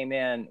who came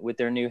in with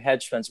their new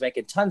hedge funds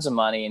making tons of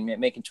money and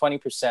making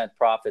 20%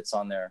 profits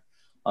on their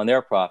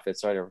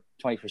profits, or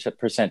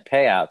 20%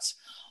 payouts,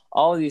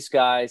 all of these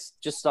guys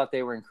just thought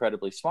they were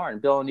incredibly smart.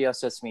 And Bill O'Neill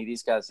says to me,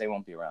 these guys, they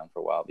won't be around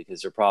for a while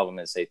because their problem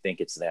is they think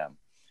it's them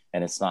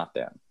and it's not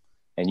them.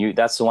 And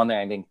that's the one thing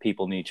I think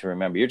people need to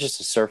remember. You're just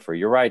a surfer.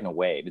 You're riding a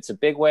wave. It's a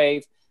big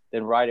wave,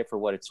 then ride it for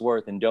what it's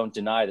worth. And don't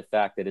deny the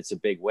fact that it's a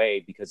big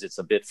wave because it's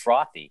a bit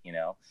frothy.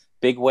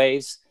 Big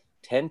waves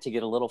tend to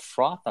get a little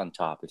froth on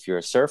top. If you're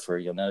a surfer,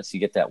 you'll notice you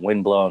get that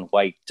wind-blown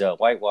white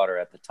water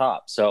at the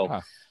top.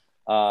 So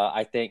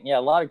I think,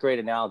 a lot of great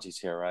analogies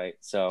here, right?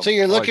 So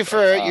you're looking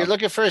you're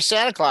looking for a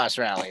Santa Claus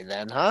rally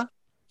then, huh?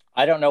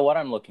 I don't know what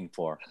I'm looking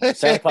for.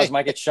 Santa Claus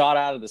might get shot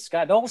out of the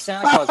sky. The whole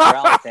Santa Claus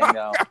rally thing,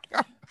 though.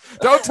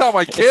 Don't tell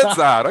my kids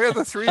that. I got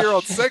the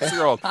 3-year-old,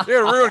 6-year-old.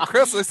 They're ruined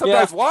Christmas. They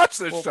sometimes watch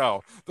this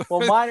show.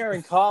 Well, mine are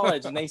in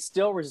college, and they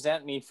still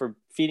resent me for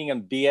feeding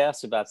them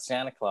BS about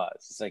Santa Claus.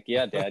 It's like,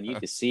 yeah, Dad, you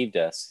deceived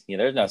us.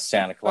 There's no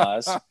Santa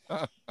Claus.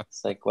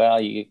 It's like,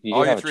 well, you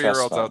all have you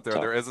 3-year-olds out there,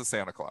 there is a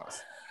Santa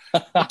Claus.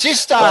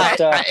 Just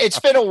it's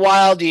been a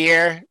wild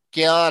year,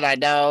 Gil, and I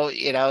know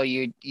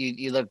you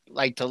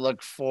like to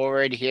look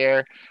forward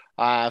here.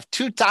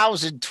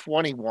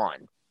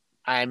 2021.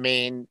 I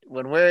mean,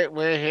 when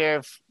we're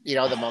here,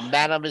 the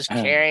momentum is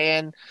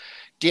carrying.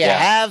 Do you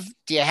have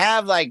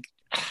like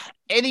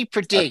any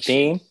prediction? A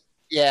theme?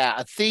 Yeah,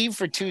 a theme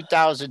for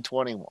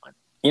 2021.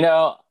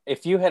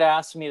 If you had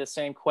asked me the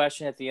same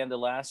question at the end of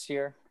last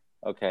year,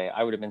 okay,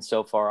 I would have been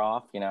so far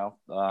off,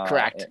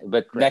 Correct.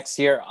 But next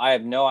year, I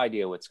have no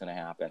idea what's going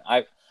to happen.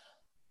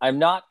 I'm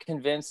not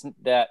convinced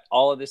that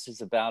all of this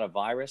is about a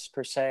virus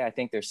per se. I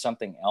think there's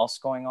something else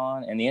going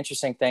on. And the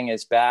interesting thing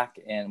is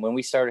when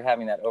we started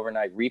having that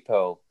overnight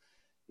repo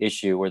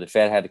issue where the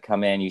Fed had to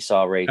come in, you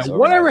saw rates.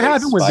 Whatever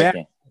happened with that?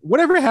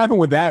 Whatever happened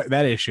with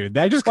that issue?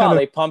 That just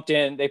they pumped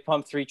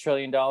 $3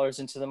 trillion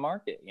into the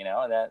market,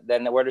 and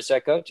then where does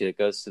that go to? It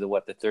goes to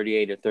the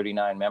 38 or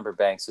 39 member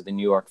banks of the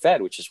New York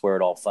Fed, which is where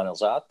it all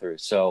funnels out through.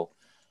 So,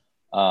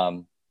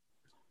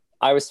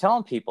 I was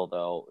telling people,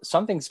 though,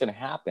 something's going to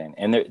happen,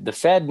 and the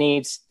Fed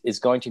is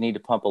going to need to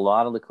pump a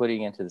lot of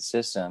liquidity into the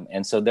system.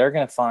 And so they're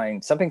going to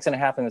find something's going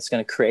to happen that's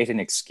going to create an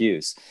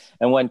excuse.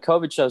 And when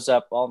COVID shows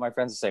up, all of my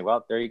friends will say,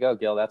 well, there you go,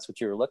 Gil, that's what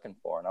you were looking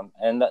for.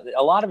 And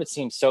a lot of it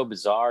seems so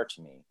bizarre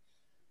to me.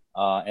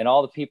 And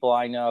all the people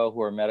I know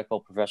who are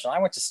medical professionals,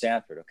 I went to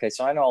Stanford. Okay.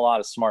 So I know a lot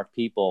of smart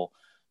people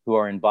who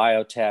are in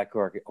biotech,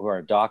 who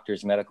are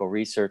doctors, medical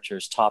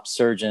researchers, top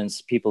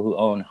surgeons, people who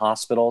own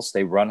hospitals,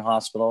 they run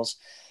hospitals.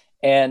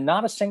 And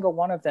not a single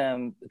one of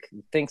them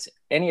thinks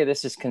any of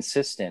this is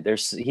consistent.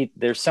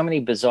 There's so many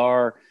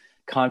bizarre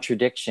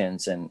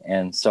contradictions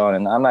and so on.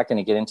 And I'm not going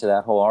to get into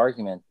that whole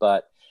argument,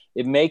 but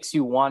it makes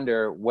you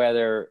wonder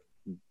whether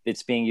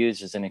it's being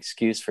used as an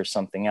excuse for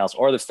something else,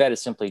 or the Fed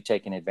is simply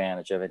taking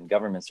advantage of it and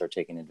governments are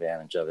taking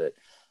advantage of it.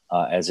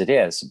 as it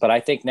is. But I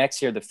think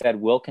next year the Fed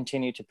will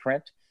continue to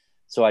print.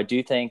 So I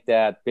do think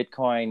that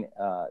Bitcoin,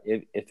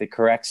 if it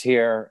corrects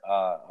here,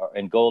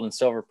 and gold and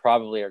silver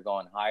probably are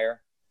going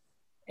higher.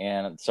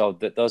 And so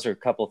those are a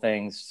couple of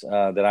things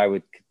that I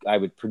would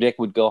predict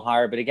would go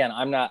higher. But again,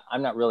 I'm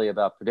not really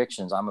about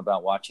predictions. I'm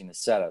about watching the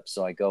setups.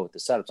 So I go with the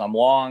setups. I'm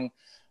long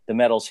the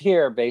metals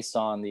here based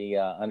on the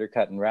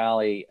undercut and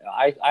rally.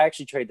 I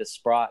actually trade the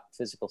Sprott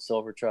Physical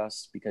Silver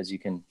Trust because you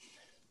can,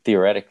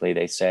 theoretically,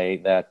 they say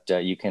that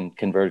you can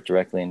convert it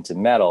directly into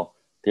metal.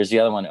 There's the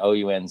other one,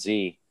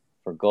 OUNZ,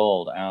 for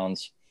gold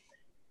ounce.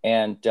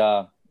 And,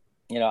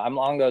 I'm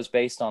long those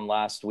based on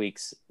last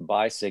week's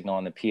buy signal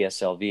on the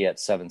PSLV at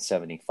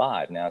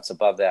 775. Now it's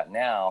above that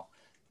now.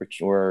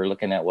 We're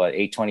looking at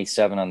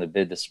 827 on the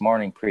bid this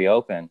morning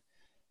pre-open.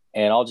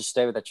 And I'll just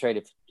stay with that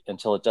trade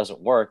until it doesn't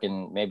work.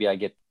 And maybe I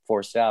get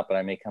forced out, but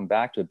I may come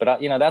back to it.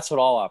 But, that's what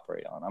I'll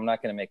operate on. I'm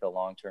not going to make a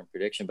long-term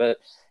prediction. But,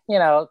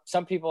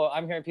 some people,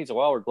 I'm hearing people say,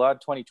 well, we're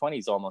glad 2020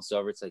 is almost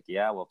over. It's like,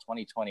 yeah, well,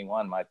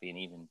 2021 might be an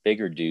even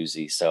bigger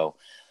doozy. So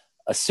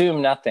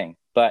assume nothing.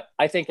 But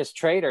I think as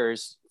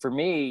traders, for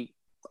me,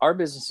 our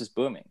business is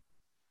booming.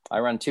 I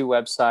run 2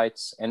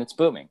 websites and it's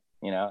booming,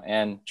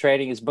 and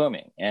trading is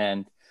booming.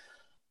 And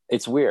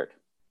it's weird,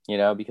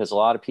 because a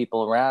lot of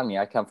people around me,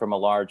 I come from a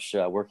large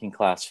working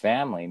class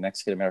family,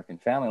 Mexican-American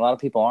family. A lot of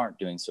people aren't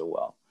doing so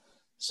well.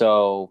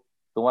 So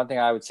the one thing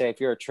I would say,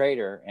 if you're a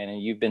trader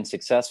and you've been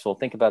successful,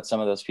 think about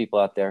some of those people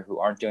out there who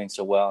aren't doing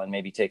so well and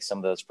maybe take some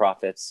of those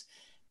profits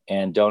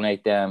and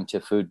donate them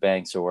to food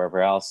banks or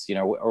wherever else,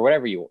 or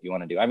whatever you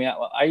want to do. I mean,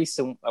 I used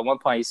to, at one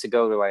point, I used to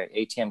go to my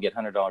ATM, get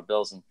 $100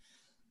 bills and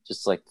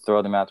just like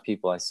throw them out to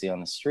people I see on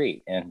the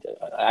street. And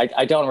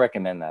I don't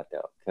recommend that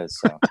though, because,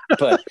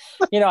 but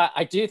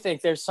I do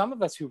think there's some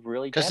of us who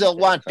really, because they'll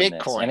want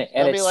Bitcoin.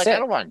 And they'll be like, I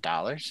don't want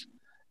dollars.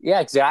 Yeah,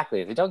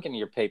 exactly. They don't give me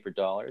your paper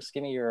dollars,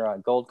 give me your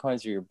gold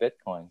coins or your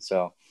Bitcoin.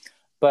 So,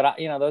 but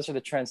those are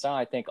the trends now.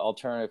 I think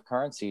alternative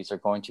currencies are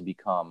going to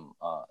become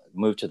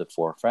moved to the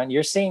forefront.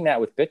 You're seeing that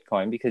with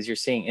Bitcoin because you're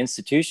seeing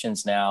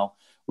institutions now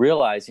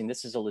realizing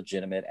this is a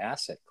legitimate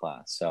asset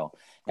class. So,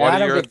 what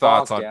are your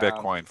thoughts on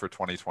Bitcoin for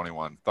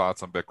 2021?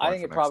 Thoughts on Bitcoin? I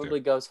think it probably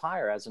goes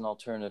higher as an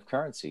alternative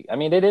currency. I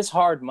mean, it is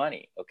hard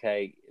money.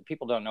 Okay,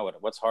 people don't know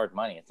what's hard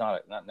money. It's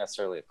not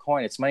necessarily a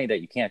coin. It's money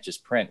that you can't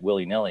just print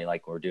willy nilly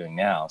like we're doing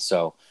now.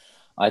 So,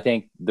 I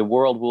think the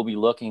world will be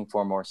looking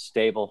for more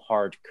stable,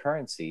 hard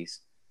currencies.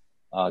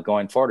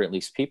 Going forward, at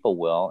least people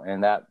will,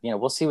 and that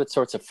we'll see what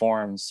sorts of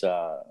forms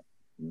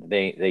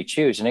they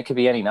choose, and it could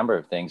be any number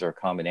of things or a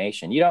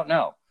combination. You don't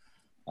know.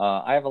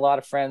 I have a lot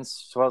of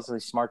friends, supposedly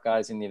smart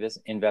guys in the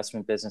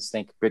investment business,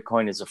 think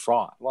Bitcoin is a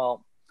fraud.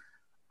 Well,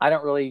 I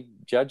don't really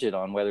judge it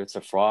on whether it's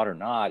a fraud or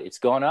not. It's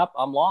going up,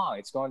 I'm long.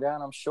 It's going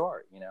down, I'm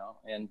short.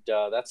 And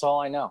that's all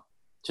I know.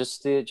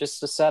 Just the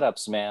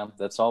setups, man.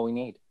 That's all we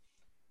need.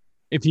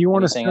 If you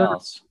want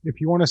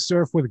to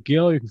surf with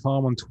Gil, you can follow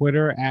him on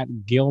Twitter at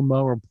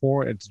Gilmo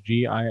Report. It's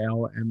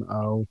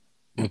GILMO.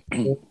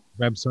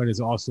 Website is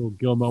also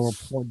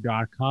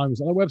GilmoReport.com.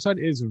 His other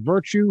website is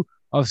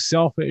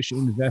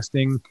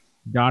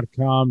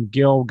virtueofselfishinvesting.com.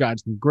 Gil got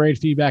some great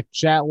feedback.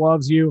 Chat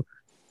loves you.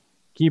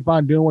 Keep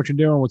on doing what you're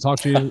doing. We'll talk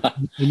to you in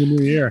the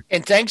new year.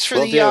 And thanks for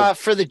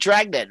the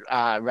Dragnet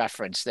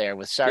reference there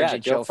with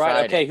Sergeant Joe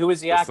Friday. Okay, who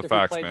was the actor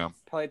who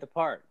played the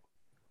part?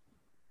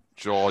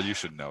 Joel, you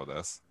should know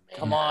this.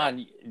 Come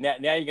on. Now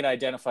you're going to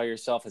identify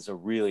yourself as a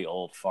really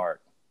old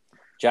fart.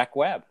 Jack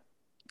Webb.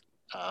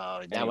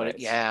 Oh, that would,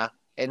 yeah.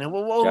 And who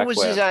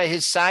was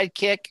his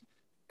sidekick?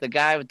 The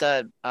guy with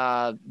the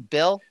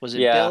Bill? Was it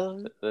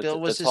Bill?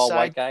 Bill was his tall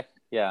white guy?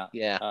 Yeah.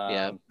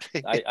 Yeah.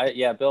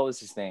 Bill was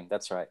his name.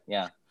 That's right.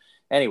 Yeah.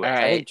 Anyway,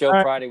 right. I think Joe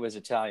Friday was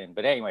Italian.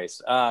 But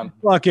anyways.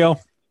 Luck,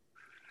 Gil.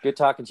 Good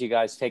talking to you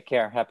guys. Take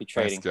care. Happy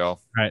trading. Thanks, Gil. All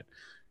right.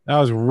 That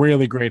was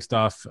really great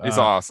stuff. He's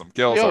awesome.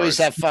 Gil's we always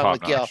have fun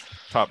with Gil.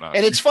 Top notch.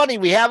 And it's funny,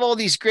 we have all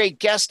these great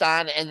guests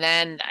on, and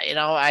then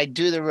I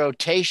do the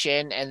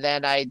rotation, and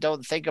then I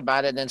don't think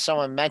about it, and then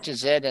someone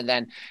mentions it, and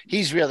then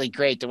he's really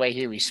great the way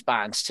he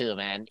responds too,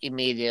 man.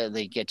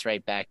 Immediately gets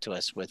right back to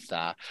us with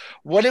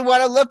what do you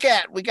want to look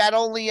at? We got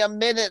only a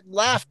minute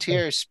left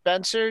here,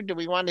 Spencer. Do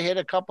we want to hit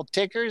a couple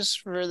tickers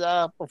for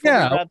before we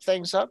wrap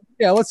things up?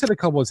 Yeah, let's hit a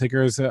couple of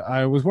tickers.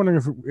 I was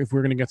wondering if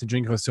we're going to get to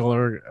Jinko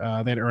Solar.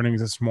 They had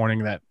earnings this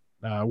morning that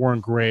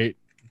weren't great,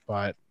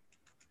 but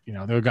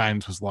their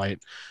guidance was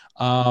light.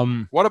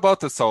 What about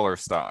the solar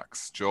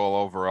stocks, Joel?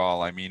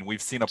 Overall, I mean,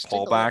 we've seen a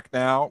pullback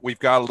now. We've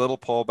got a little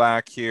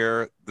pullback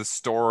here. The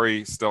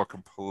story still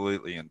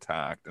completely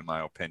intact, in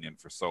my opinion,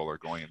 for solar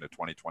going into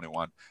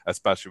 2021,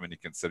 especially when you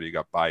consider you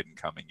got Biden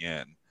coming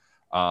in.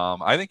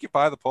 I think you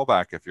buy the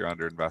pullback if you're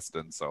underinvested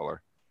in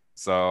solar.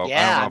 So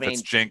I don't know if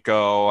it's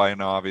Jinko. I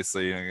know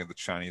obviously the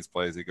Chinese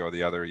plays. You go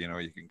the other. You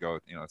can go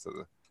to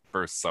the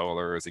First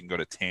Solars. You can go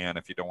to TAN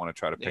if you don't want to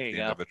try to pick the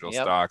individual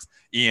stocks.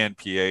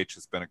 ENPH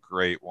has been a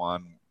great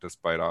one,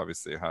 despite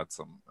obviously it had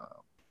some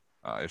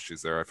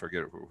issues there. I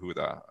forget who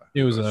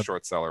it was the a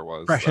short seller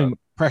was.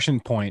 Pression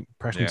point.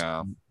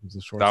 Yeah,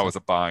 that was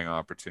a buying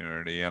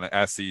opportunity. And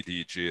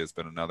SEDG has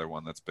been another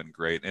one that's been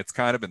great. It's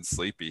kind of been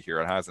sleepy here.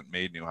 It hasn't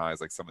made new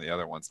highs like some of the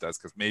other ones does,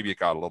 because maybe it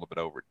got a little bit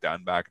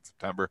overdone back in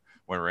September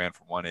when it ran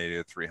from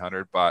 180 to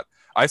 300. But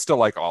I still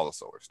like all the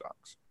solar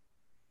stocks.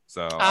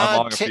 So I'm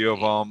long a few of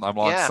them. I'm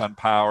long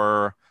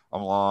SunPower.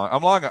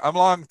 I'm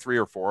long 3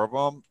 or 4 of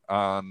them.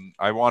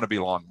 I want to be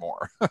long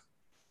more.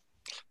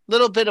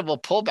 Little bit of a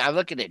pullback. I'm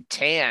looking at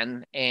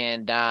TAN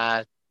and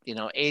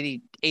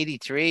 80,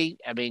 83.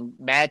 I mean,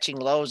 matching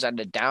lows on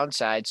the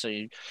downside. So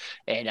you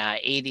at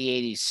 80,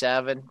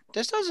 87.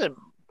 This doesn't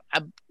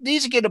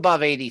needs to get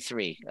above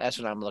 83. That's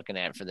what I'm looking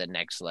at for the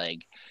next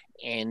leg.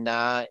 And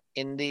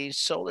in the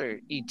solar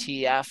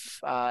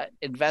ETF,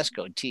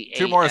 Invesco, TAN.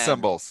 Two more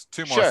symbols.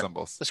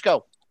 Let's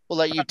go. We'll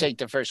let you take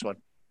the first one.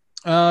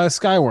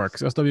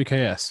 Skyworks,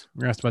 SWKS.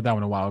 We asked about that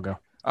one a while ago.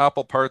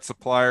 Apple Parts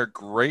Supplier,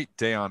 great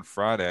day on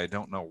Friday. I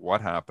don't know what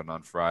happened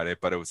on Friday,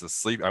 but it was a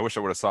sleep. I wish I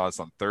would have saw this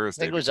on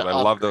Thursday. I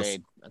love those.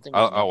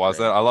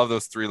 Was it? I love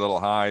those 3 little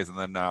highs, and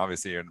then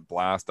obviously you're in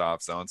blast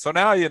off zone. So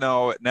now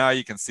now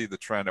you can see the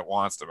trend it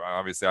wants to.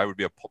 Obviously, I would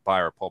be a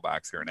buyer of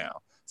pullbacks here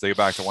now. So you're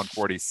back to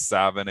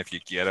 147 if you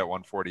get it,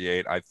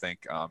 148. I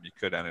think you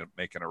could end up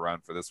making a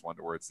run for this one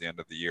towards the end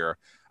of the year.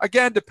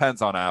 Again,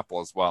 depends on Apple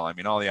as well. I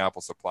mean, all the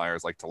Apple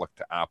suppliers like to look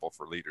to Apple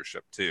for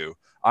leadership too.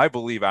 I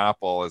believe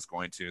Apple is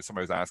going to,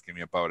 somebody was asking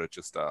me about it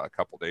just a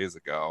couple days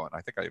ago, and I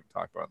think I even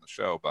talked about it on the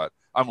show, but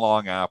I'm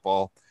long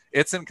Apple.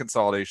 It's in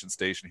consolidation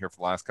station here for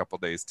the last couple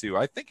of days too.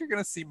 I think you're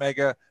going to see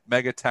mega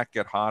tech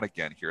get hot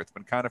again here. It's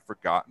been kind of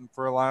forgotten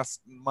for the last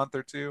month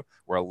or two,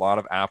 where a lot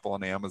of Apple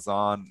and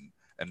Amazon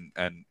and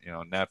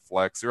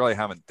Netflix really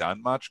haven't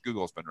done much.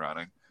 Google's been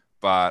running,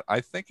 but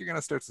I think you're going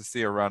to start to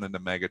see a run into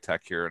mega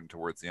tech here and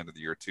towards the end of the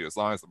year too, as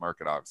long as the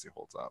market obviously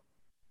holds up.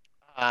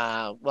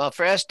 Well,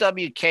 for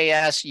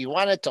SWKS, you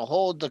wanted to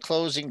hold the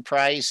closing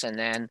price, and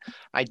then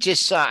I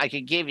just saw I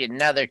could give you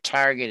another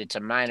target. It's a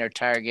minor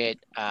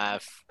target,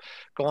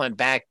 going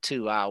back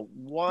to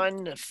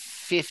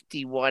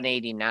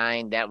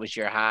 151.89. That was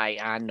your high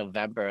on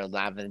November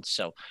 11th.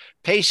 So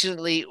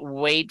patiently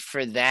wait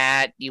for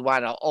that. You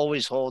want to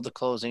always hold the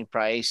closing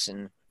price,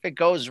 and if it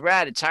goes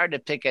red, it's hard to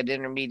pick an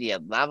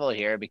intermediate level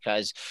here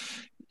because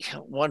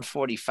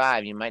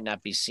 145, you might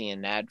not be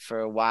seeing that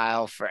for a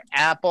while. For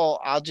Apple,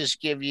 I'll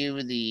just give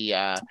you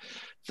the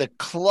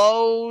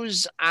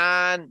close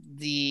on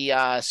the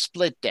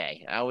split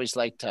day. I always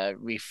like to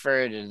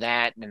refer to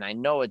that, and I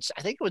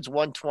think it was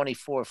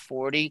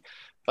 124.40,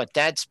 but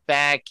that's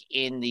back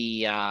in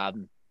the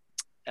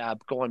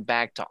going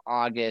back to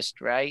August,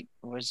 right?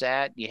 Was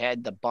that you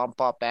had the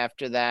bump up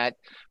after that?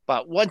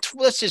 But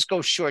let's just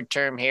go short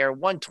term here.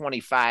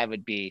 125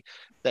 would be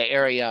the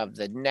area of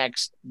the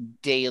next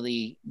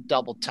daily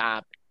double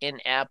top in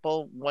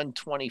Apple.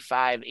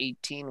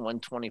 125.18,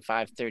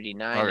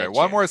 125.39. Okay,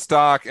 one more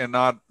stock and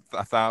not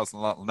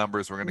 1,000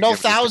 numbers. We're going to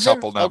give just a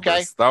couple numbers.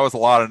 Okay. That was a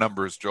lot of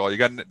numbers, Joel.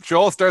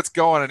 Joel starts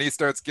going and he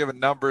starts giving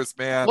numbers,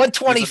 man.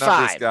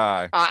 125.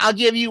 Guy. I'll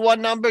give you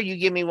one number. You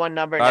give me one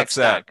number. That's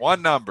next it.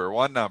 One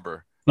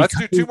number. Let's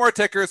do 2 more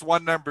tickers,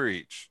 1 number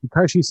each.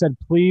 Because she said,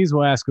 please,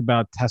 we'll ask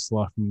about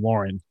Tesla from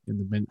Lauren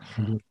in the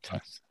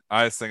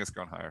I just think it's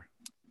going higher.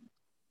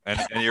 And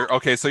you're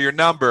okay. So your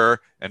number,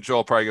 and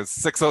Joel probably goes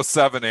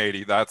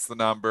 607.80. That's the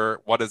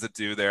number. What does it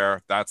do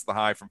there? That's the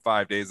high from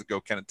 5 days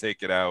ago. Can it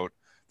take it out?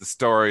 The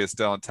story is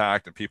still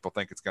intact, and people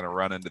think it's going to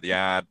run into the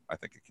ad. I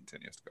think it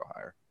continues to go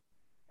higher.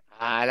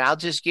 And I'll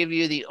just give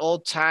you the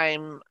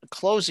old-time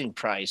closing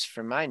price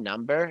for my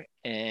number,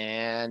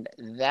 and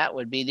that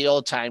would be the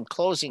old-time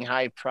closing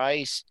high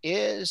price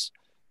is,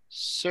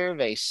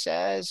 survey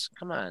says,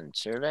 come on,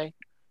 survey.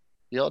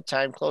 The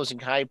old-time closing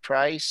high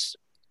price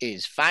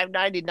is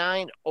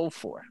 $599.04. As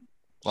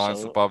long as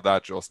it's above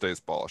that, Joel stays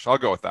bullish. I'll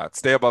go with that.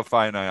 Stay above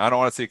 $599. I don't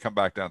want to see it come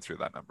back down through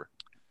that number.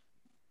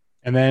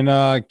 And then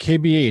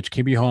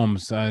KB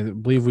Homes. I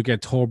believe we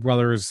get Toll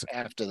Brothers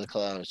after the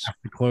close.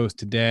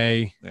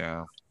 Today.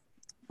 Yeah.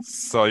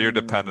 So you're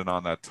dependent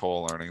on that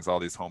toll earnings. All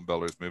these home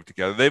builders move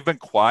together. They've been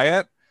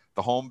quiet.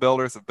 The home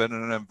builders have been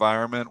in an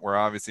environment where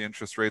obviously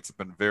interest rates have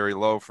been very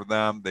low for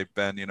them. They've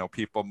been,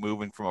 people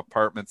moving from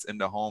apartments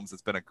into homes.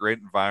 It's been a great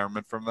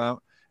environment for them.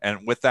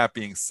 And with that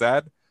being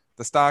said,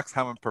 the stocks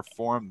haven't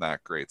performed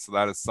that great. So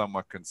that is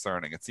somewhat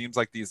concerning. It seems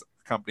like these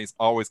companies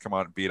always come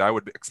out and beat. I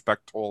would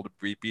expect Toll to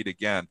beat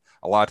again.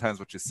 A lot of times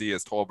what you see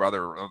is Toll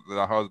Brother,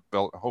 the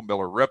home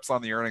builder rips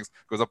on the earnings,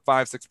 goes up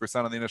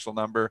 5-6% on the initial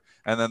number,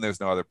 and then there's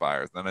no other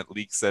buyers. Then it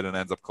leaks it and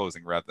ends up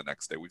closing red the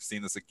next day. We've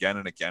seen this again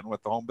and again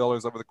with the home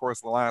builders over the course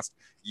of the last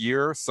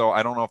year. So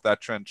I don't know if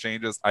that trend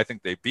changes. I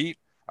think they beat.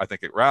 I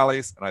think it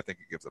rallies, and I think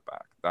it gives it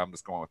back. I'm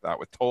just going with that.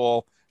 With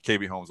Toll,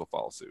 KB Homes will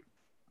follow suit.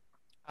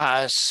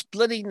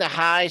 Splitting the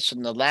highs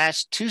from the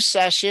last 2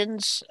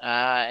 sessions,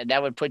 and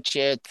that would put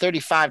you at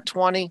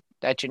 35.20.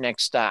 That's your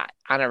next stop.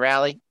 On a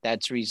rally,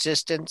 that's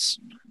resistance.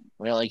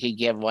 We only could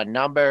give one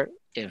number.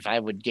 If I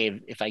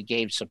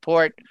gave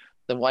support,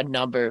 the one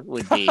number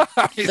would be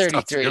He's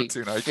 33. He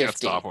can't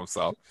stop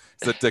himself.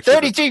 He's addicted.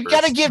 33. You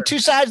got to give two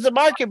sides of the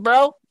market,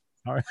 bro.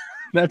 All right.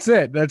 That's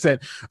it.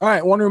 All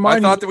right. Want to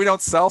remind I thought that we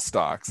don't sell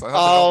stocks. I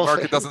thought the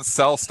market doesn't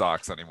sell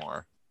stocks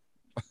anymore.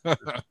 I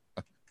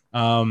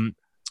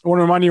want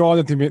to remind you all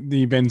that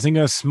the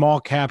Benzinga Small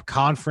Cap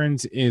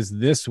Conference is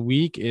this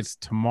week. It's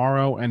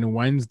tomorrow and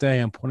Wednesday.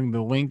 I'm putting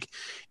the link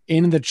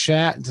in the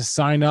chat to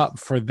sign up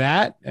for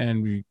that.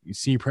 And you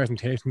see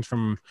presentations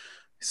from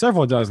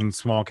several dozen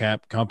small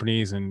cap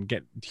companies and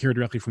hear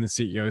directly from the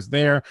CEOs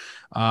there.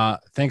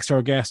 Thanks to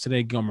our guest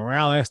today, Gil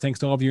Morales. Thanks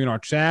to all of you in our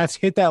chats.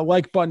 Hit that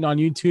like button on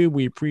YouTube.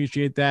 We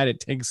appreciate that.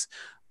 It takes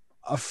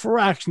a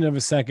fraction of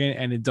a second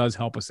and it does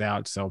help us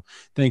out. So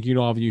thank you to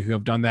all of you who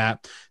have done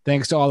that.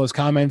 Thanks to all those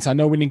comments. I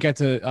know we didn't get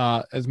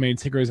to as many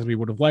tickers as we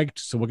would have liked,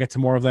 so we'll get to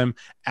more of them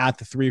at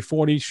the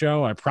 340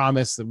 show. I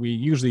promise that we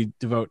usually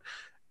devote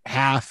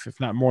half, if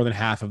not more than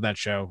half of that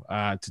show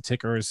to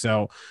tickers.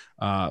 So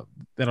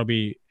that'll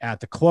be at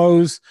the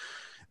close.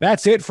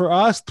 That's it for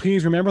us.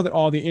 Please remember that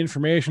all the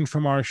information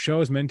from our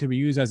show is meant to be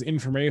used as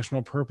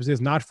informational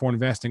purposes, not for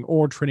investing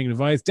or trading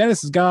advice.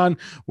 Dennis is gone,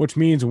 which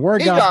means we're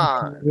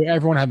gone.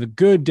 Everyone have a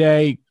good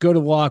day. Good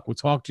luck. We'll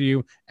talk to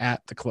you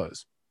at the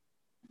close.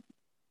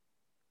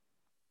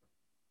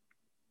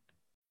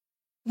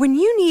 When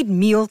you need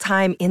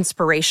mealtime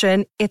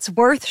inspiration, it's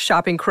worth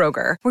shopping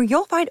Kroger, where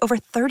you'll find over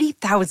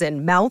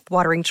 30,000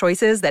 mouth-watering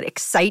choices that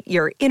excite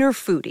your inner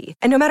foodie.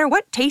 And no matter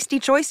what tasty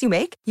choice you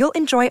make, you'll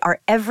enjoy our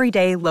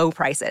everyday low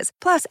prices,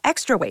 plus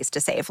extra ways to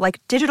save,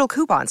 like digital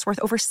coupons worth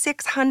over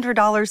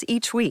 $600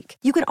 each week.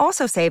 You can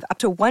also save up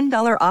to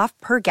 $1 off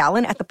per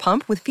gallon at the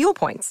pump with fuel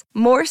points.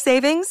 More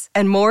savings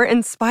and more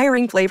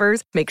inspiring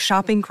flavors make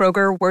shopping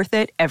Kroger worth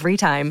it every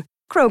time.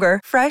 Kroger,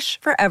 fresh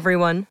for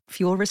everyone.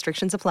 Fuel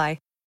restrictions apply.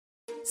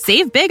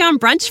 Save big on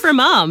brunch for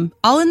mom,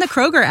 all in the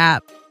Kroger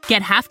app.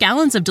 Get half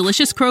gallons of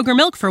delicious Kroger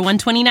milk for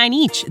 $1.29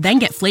 each. Then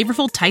get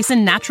flavorful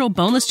Tyson natural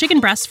boneless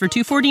chicken breasts for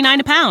 $2.49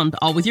 a pound,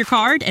 all with your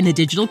card and a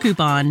digital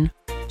coupon.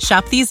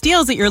 Shop these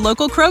deals at your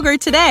local Kroger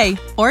today,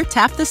 or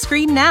tap the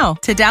screen now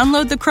to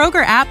download the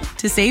Kroger app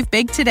to save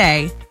big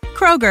today.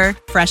 Kroger,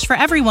 fresh for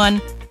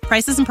everyone.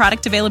 Prices and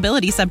product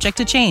availability subject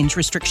to change.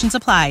 Restrictions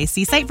apply.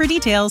 See site for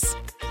details.